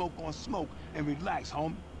smoky smoke on smoke and relax,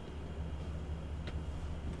 homie.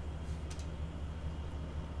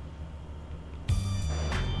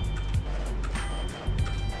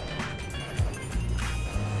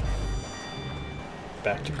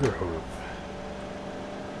 Back to Grove.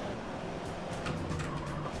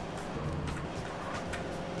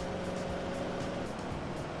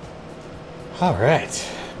 All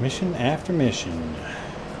right, mission after mission.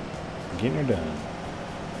 Getting her done.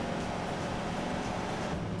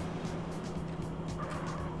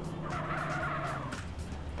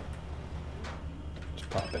 Just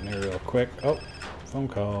pop in here real quick. Oh, phone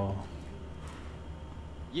call.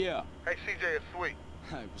 Yeah. Hey, CJ, it's Sweet.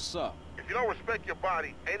 Hey, what's up? If you don't respect your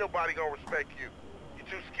body, ain't nobody gonna respect you. You're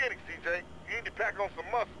too skinny, CJ. You need to pack on some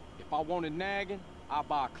muscle. If I wanted nagging, I'd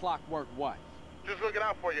buy a clockwork wife. Just looking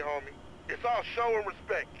out for you, homie. It's all show and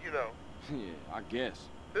respect, you know. Yeah, I guess.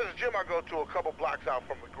 There's a gym I go to a couple blocks out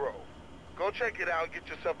from the Grove. Go check it out and get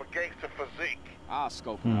yourself a gangster physique. I'll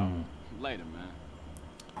scope it out. Later, man.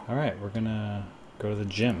 All right, we're gonna go to the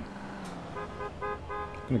gym.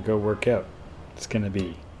 I'm gonna go work out. It's gonna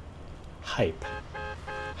be hype-tastic.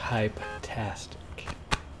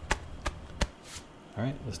 All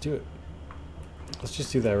right, let's do it. Let's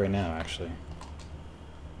just do that right now, actually.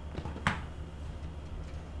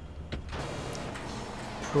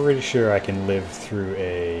 Pretty sure I can live through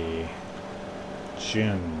a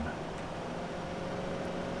gym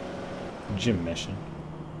mission.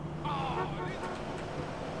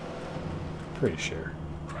 Pretty sure.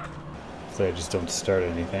 Hopefully I just don't start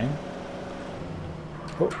anything.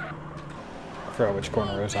 Oh, I forgot which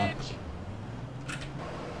corner I was on.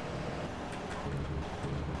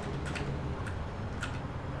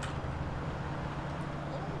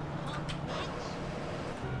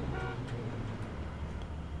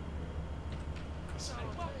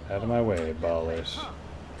 Out of my way, ballers.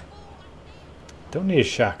 Don't need a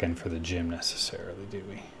shotgun for the gym necessarily, do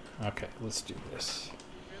we? Okay, let's do this.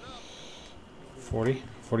 40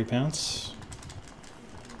 pounds.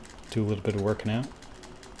 Do a little bit of working out.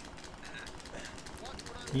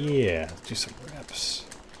 Yeah, let's do some reps.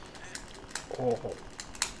 Oh,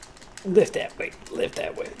 lift that weight, lift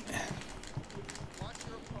that weight.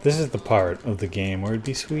 This is the part of the game where it'd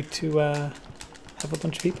be sweet to have a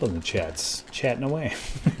bunch of people in the chats chatting away.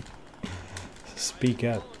 Speak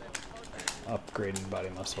up. Upgrading body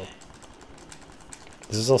muscle.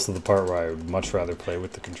 This is also the part where I would much rather play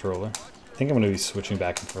with the controller. I think I'm going to be switching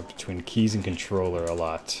back and forth between keys and controller a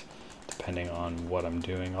lot, depending on what I'm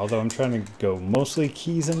doing. Although I'm trying to go mostly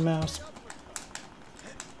keys and mouse.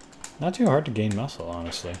 Not too hard to gain muscle,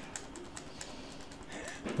 honestly.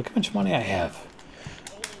 Look how much money I have.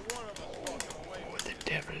 Oh, the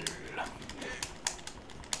devil.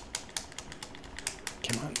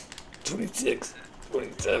 Come on. 20. 26,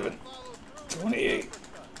 27, 28,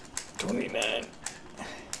 29,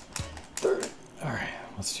 30. Alright,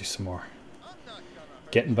 let's do some more.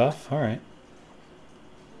 Getting buff? Alright.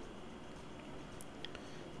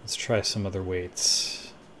 Let's try some other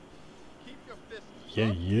weights.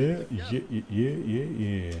 Yeah.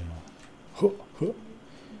 Huh, huh.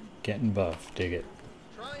 Getting buff. Dig it.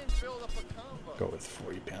 Go with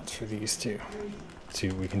 40 pounds for these two. See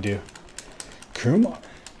what we can do. Come on.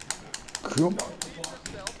 Come on.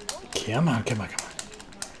 Come on, come on, come on.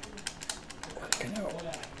 Working out.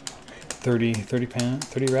 30 pounds,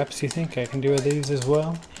 30 reps, you think I can do with these as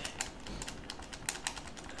well?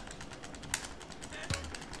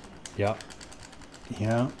 Yeah.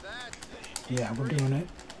 Yeah. Yeah, we're doing it.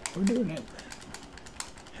 We're doing it.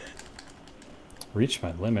 Reach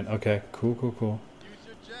my limit. Okay, cool, cool, cool.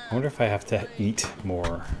 I wonder if I have to eat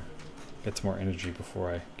more. Get some more energy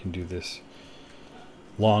before I can do this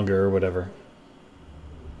longer or whatever.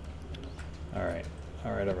 Alright.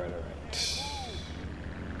 Alright, alright, alright.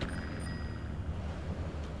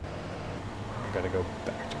 I gotta go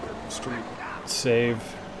back to Grove Street. Save.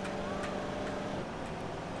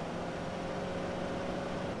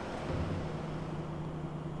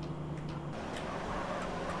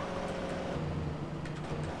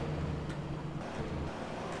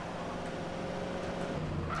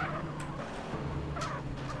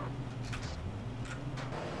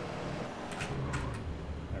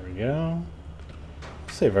 Go.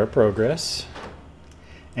 Save our progress.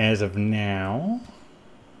 As of now,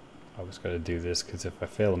 I was going to do this because if I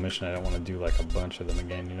fail a mission, I don't want to do like a bunch of them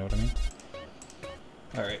again. You know what I mean?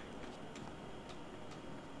 All right.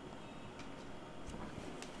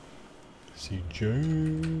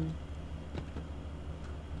 CJ.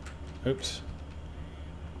 Oops.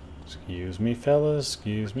 Excuse me, fellas.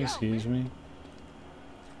 Excuse me. Excuse me.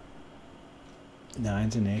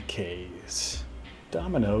 9s and 8Ks.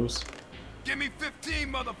 Dominoes. Give me 15,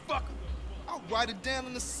 motherfucker. I'll write it down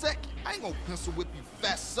in a second. I ain't gonna pencil whip you,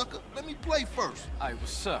 fat sucker. Let me play first. Hey,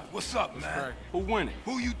 what's up? What's up, man? Who winning?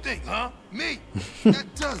 Who you think, huh? Me?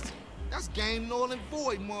 That does it. That's game null and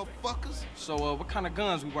void, motherfuckers. So, what kind of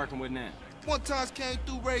guns we working with now? One time came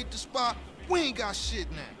through, raid the spot. We ain't got shit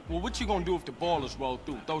now. Well, what you gonna do if the ballers roll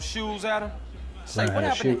through? Throw shoes at them? Say, Learn what how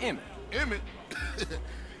to happened to shoot. Emmett? Emmett?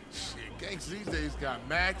 Shit, gangs these days got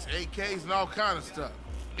Macs, AKs, and all kind of stuff.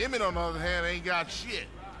 Emmett, on the other hand, ain't got shit.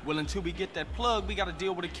 Well, until we get that plug, we gotta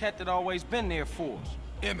deal with a cat that always been there for us.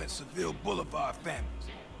 Emmett, Seville Boulevard families.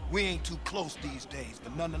 We ain't too close these days,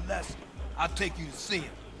 but nonetheless, I'll take you to see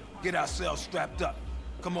him. Get ourselves strapped up.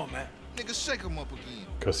 Come on, man. Nigga, shake him up again.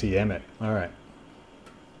 Go see Emmett. All right.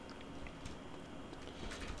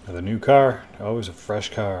 Another new car. Always a fresh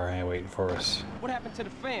car waiting for us. What happened to the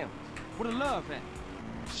family? Where the love at?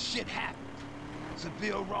 Shit happened.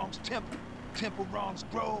 Seville wrongs Temple. Temple wrongs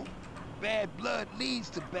Grove. Bad blood leads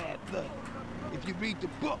to bad blood. If you read the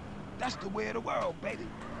book, that's the way of the world, baby.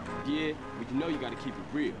 Yeah, but you know you gotta keep it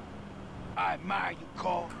real. I admire you,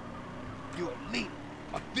 Carl. You're a leader,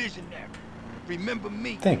 a visionary. Remember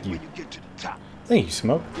me Thank you. when you get to the top. Thank you,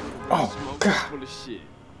 Smoke. Oh, Smoke God. full of shit.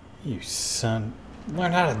 You son.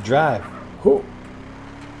 Learn how to drive. Who?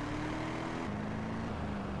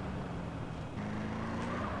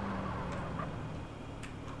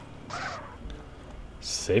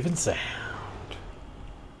 Safe and sound.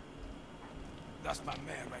 That's my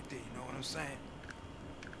man right there, you know what I'm saying?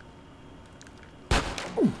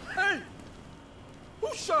 Hey!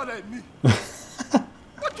 Who shot at me?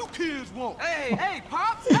 What you kids want? Hey,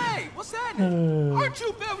 Pops! Hey, what's happening? Aren't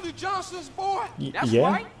you Beverly Johnson's boy? That's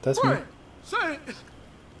yeah, right. that's me. Right. Say,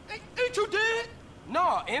 ain't you dead?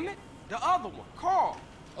 No, Emmett. The other one, Carl.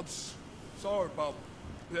 I'm sorry about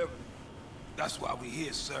Beverly. That's why we're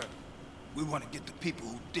here, sir. We want to get the people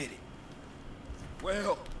who did it.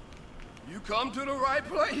 Well, you come to the right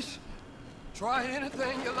place. Try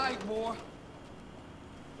anything you like, boy.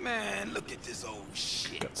 Man, look at this old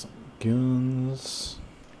shit. Got some guns.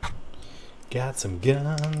 Got some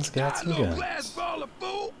guns. Got some Little guns. glass ball of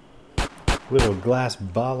fool. Little glass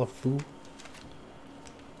ball of food.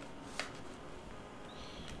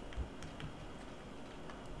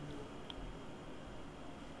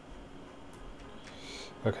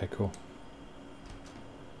 Okay, cool.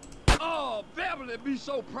 Oh, Beverly be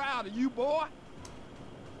so proud of you, boy.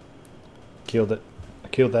 Killed it. I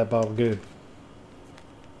killed that bottle good.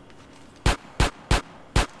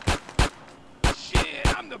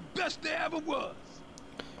 Shit, I'm the best there ever was.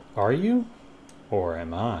 Are you? Or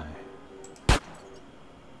am I?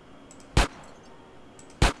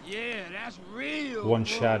 Yeah, that's real. One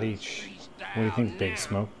shot each. What do you think, Big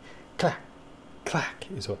Smoke? Clack. Clack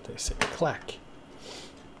is what they say. Clack.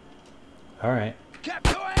 All right. Cap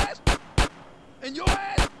your ass? And your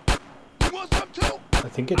ass? You want some too? I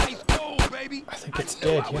think it's... Ice cold, baby. I think it's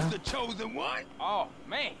dead, I yeah. was the chosen one. Oh,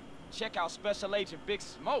 man. Check out Special Agent Big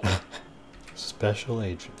Smoke. Special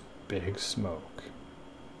Agent Big Smoke.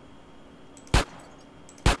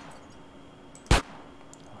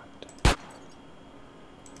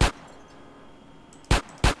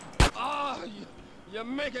 Oh, you're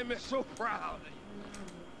making me so proud.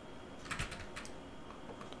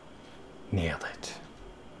 Nailed it.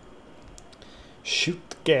 Shoot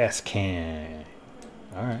the gas can.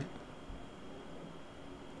 All right.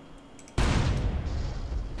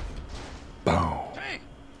 Boom. Dang,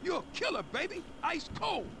 you're a killer, baby. Ice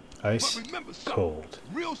cold. Ice but remember something. cold.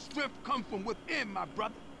 Real strength comes from within, my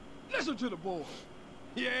brother. Listen to the boys.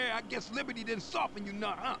 Yeah, I guess liberty didn't soften you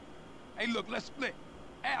none, huh? Hey, look, let's split.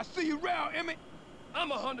 Hey, I see you around, Emmett. I'm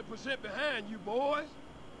 100% behind you, boys.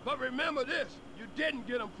 But remember this, you didn't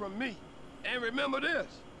get them from me. And remember this,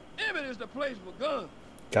 Emmett is the place for guns.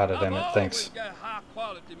 Got it, Emmett, thanks. I've always got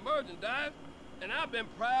high-quality merchandise, and I've been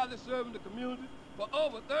proudly serving the community for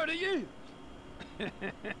over 30 years.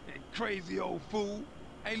 Crazy old fool.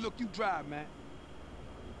 Hey, look, you drive, man.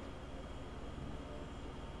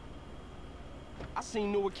 I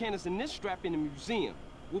seen Noah Cannons and this strap in the museum.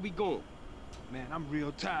 Where we going? Man, I'm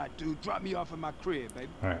real tired, dude. Drop me off at my crib, baby.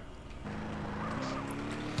 All right.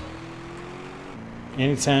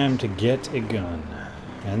 Anytime to get a gun.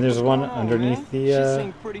 And there's one underneath the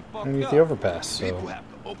overpass. So. People have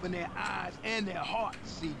to open their eyes and their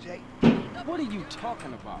hearts, CJ. What are you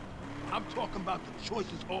talking about? I'm talking about the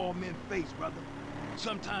choices all men face, brother.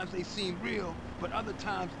 Sometimes they seem real, but other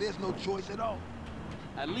times there's no choice at all.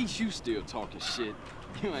 At least you still talking shit.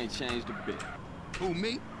 You ain't changed a bit. Who,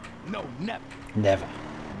 me? No, never. Never.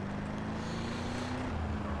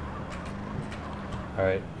 All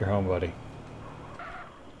right, you're home, buddy.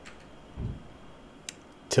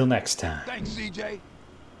 Till next time. Thanks, CJ.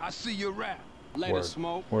 I see you around. Later, Word.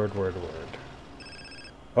 Smoke. Word, word, word.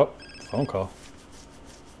 Oh, phone call.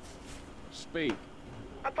 Speak.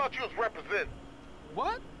 I thought you was representing.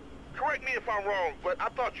 What? Correct me if I'm wrong, but I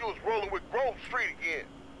thought you was rolling with Grove Street again.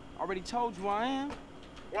 Already told you I am.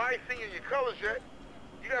 Well, I ain't seen you in your colors yet.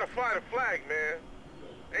 You gotta fly the flag, man.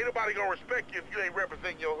 Ain't nobody gonna respect you if you ain't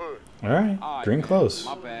representing your hood. All right, green man. clothes.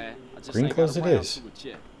 My bad. I just Green ain't clothes got it around is. to it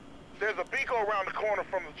yet. There's a Beaco around the corner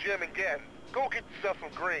from the gym in Gatton. Go get yourself some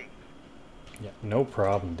green. Yeah, no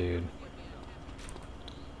problem, dude.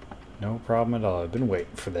 No problem at all. I've been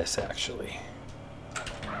waiting for this, actually.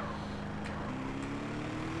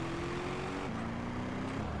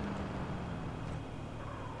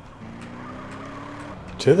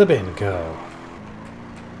 To the bingo.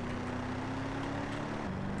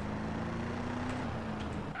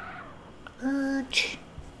 Urch.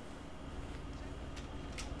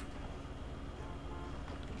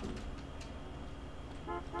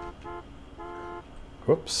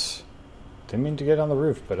 Whoops. Didn't mean to get on the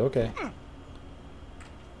roof, but okay.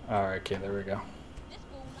 Alright, okay, there we go.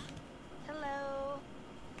 Hello.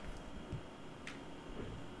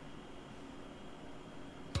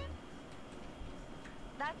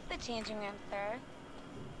 That's the changing room, sir.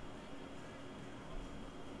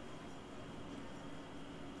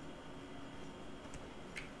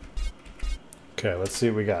 Okay, let's see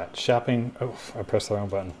what we got. Shopping. Oh, I pressed the wrong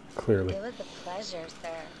button. Clearly. It was a pleasure, sir.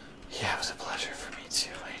 Yeah, it was a pleasure for me too,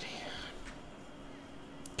 lady.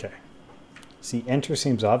 Okay. See, enter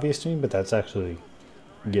seems obvious to me, but that's actually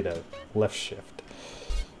get out. Left shift.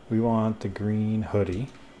 We want the green hoodie.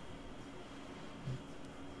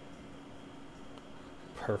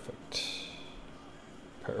 Perfect.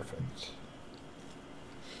 Perfect.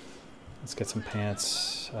 Let's get some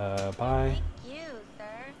pants. Bye. Thank you, sir.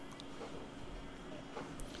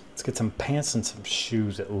 Let's get some pants and some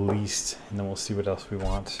shoes at least, and then we'll see what else we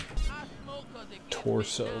want.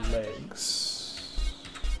 Torso, legs.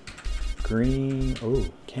 Green, oh,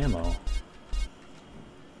 camo.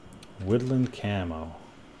 Woodland camo.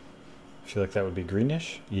 I feel like that would be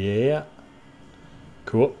greenish. Yeah.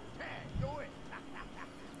 Cool.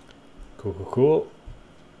 Cool, cool, cool.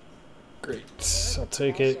 Great. I'll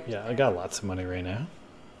take it. Yeah, I got lots of money right now.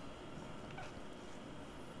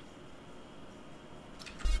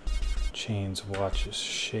 Chains, watches,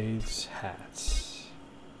 shades, hats.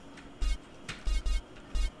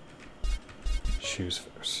 Shoes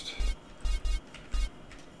first.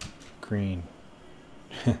 Green.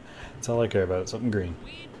 That's all I care about, something green.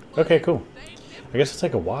 Okay, cool. I guess I'll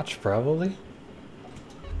take a watch, probably.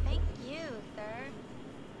 Thank you, sir.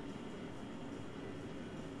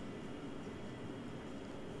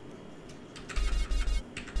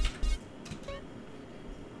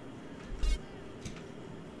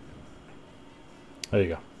 There you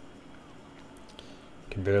go.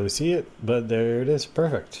 Can barely see it, but there it is.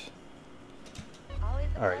 Perfect.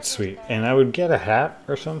 Alright, sweet. And I would get a hat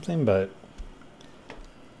or something, but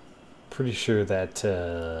pretty sure that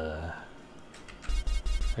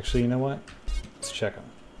actually, you know what? Let's check them.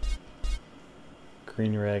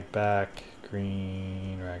 Green rag back,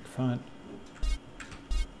 green rag front.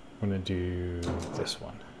 I'm gonna do this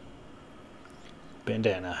one.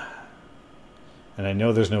 Bandana. And I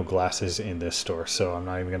know there's no glasses in this store, so I'm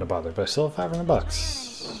not even gonna bother. But I still have 500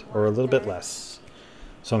 bucks, or a little bit less.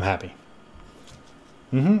 So I'm happy.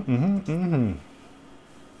 And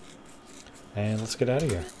let's get out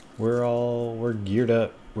of here. We're geared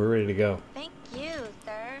up. We're ready to go. Thank you,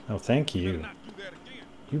 sir. Oh, thank you.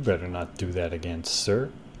 You better not do that again,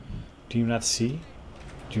 sir. Do you not see?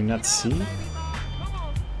 Do you not see?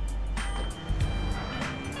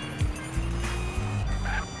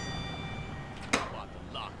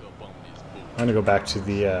 I'm gonna go back to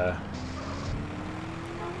the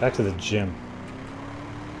gym.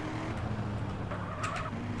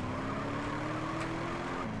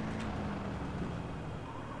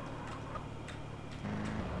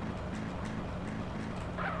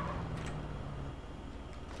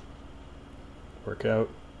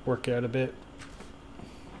 Work out a bit.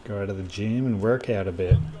 Go out of the gym and work out a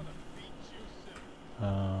bit.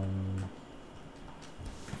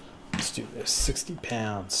 Let's do this. 60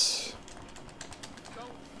 pounds.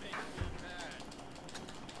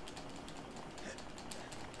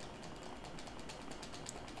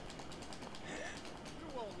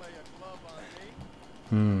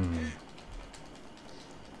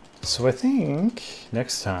 So I think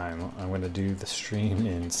next time I'm going to do the stream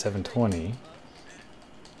in 720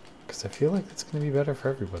 because I feel like it's going to be better for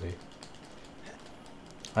everybody.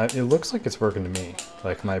 It looks like it's working to me.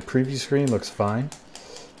 Like my preview screen looks fine,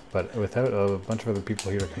 but without a bunch of other people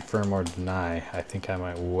here to confirm or deny, I think I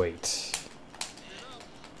might wait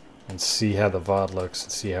and see how the VOD looks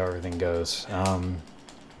and see how everything goes.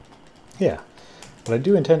 Yeah, but I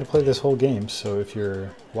do intend to play this whole game, so if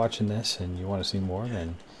you're watching this and you want to see more,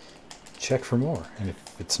 then check for more. And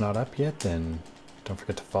if it's not up yet, then don't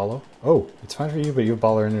forget to follow. Oh, it's fine for you, but you have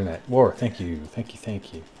baller internet. War, thank you, thank you,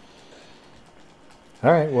 thank you.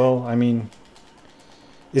 Alright, well, I mean,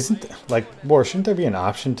 isn't, like, War, shouldn't there be an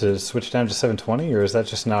option to switch down to 720, or is that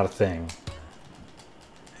just not a thing?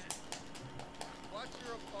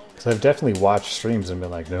 Because I've definitely watched streams and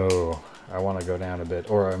been like, no, I want to go down a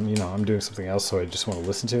bit. Or, you know, I'm doing something else, so I just want to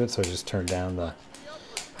listen to it, so I just turn down the,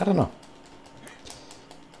 I don't know.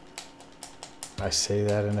 I say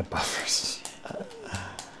that and it buffers.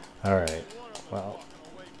 Alright,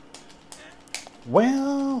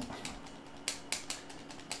 well,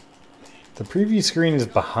 the preview screen is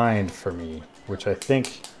behind for me, which I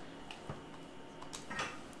think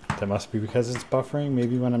that must be because it's buffering,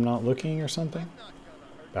 maybe when I'm not looking or something.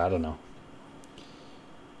 I don't know.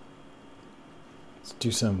 Let's do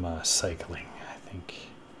some cycling, I think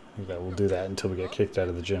that we'll do that until we get kicked out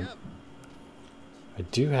of the gym. I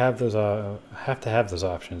do have those, I have to have those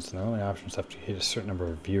options, and the only options have to hit a certain number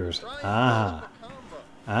of viewers.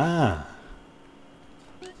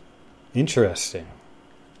 Interesting.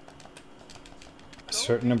 A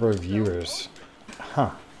certain number of viewers.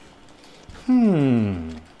 Huh.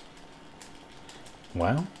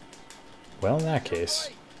 Well, in that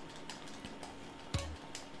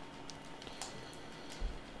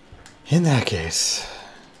case.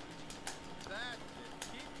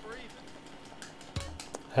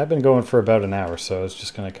 I've been going for about an hour, so I was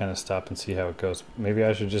just going to kind of stop and see how it goes. Maybe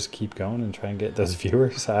I should just keep going and try and get those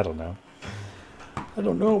viewers? I don't know. I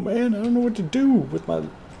don't know, man. I don't know what to do with my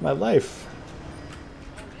life.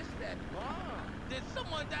 Did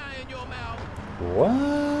someone die in your mouth?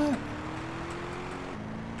 What?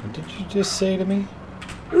 What did you just say to me?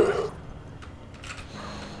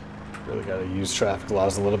 Really got to use traffic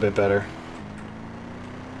laws a little bit better.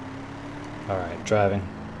 Alright, driving.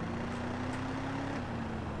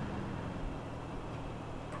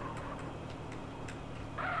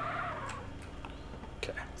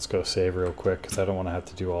 Okay, let's go save real quick because I don't want to have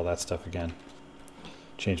to do all that stuff again.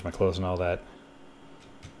 Change my clothes and all that.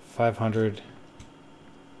 500.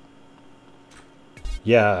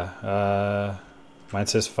 Yeah, mine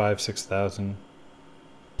says 6,000.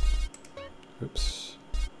 Oops.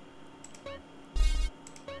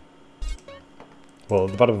 Well,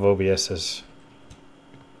 the bottom of OBS says,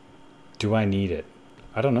 do I need it?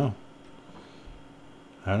 I don't know.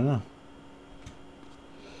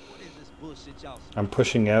 I'm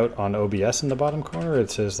pushing out on OBS in the bottom corner. It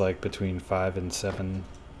says like between 5 and 7.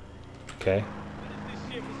 Okay.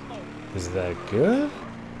 Is that good?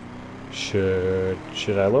 Should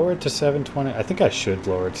I lower it to 720? I think I should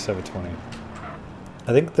lower it to 720.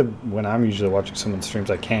 I think when I'm usually watching someone's streams,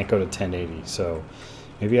 I can't go to 1080, so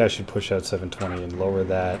maybe I should push out 720 and lower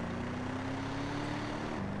that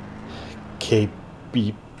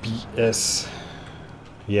kbps.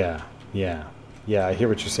 Yeah, I hear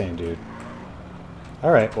what you're saying, dude.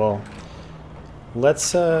 All right, well,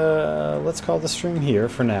 let's call the stream here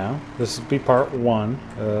for now. This will be part 1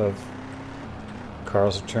 of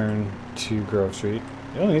Carl's return to Grove Street.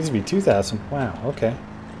 It only needs to be 2,000. Wow, okay.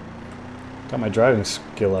 Got my driving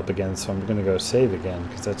skill up again, so I'm gonna go save again,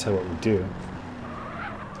 because that's how what we do.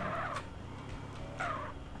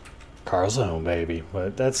 Carl's home, baby.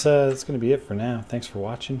 But that's gonna be it for now. Thanks for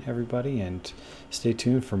watching, everybody, and stay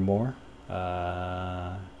tuned for more.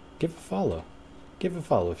 Give a follow. Give a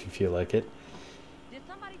follow if you feel like it. Did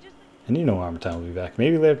somebody just say? And you know Armor Time will be back.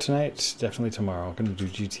 Maybe later tonight, definitely tomorrow. I'm gonna do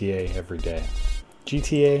GTA every day.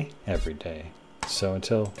 GTA every day. So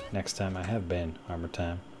until next time, I have been Armor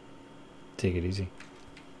Time. Take it easy.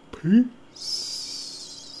 Peace.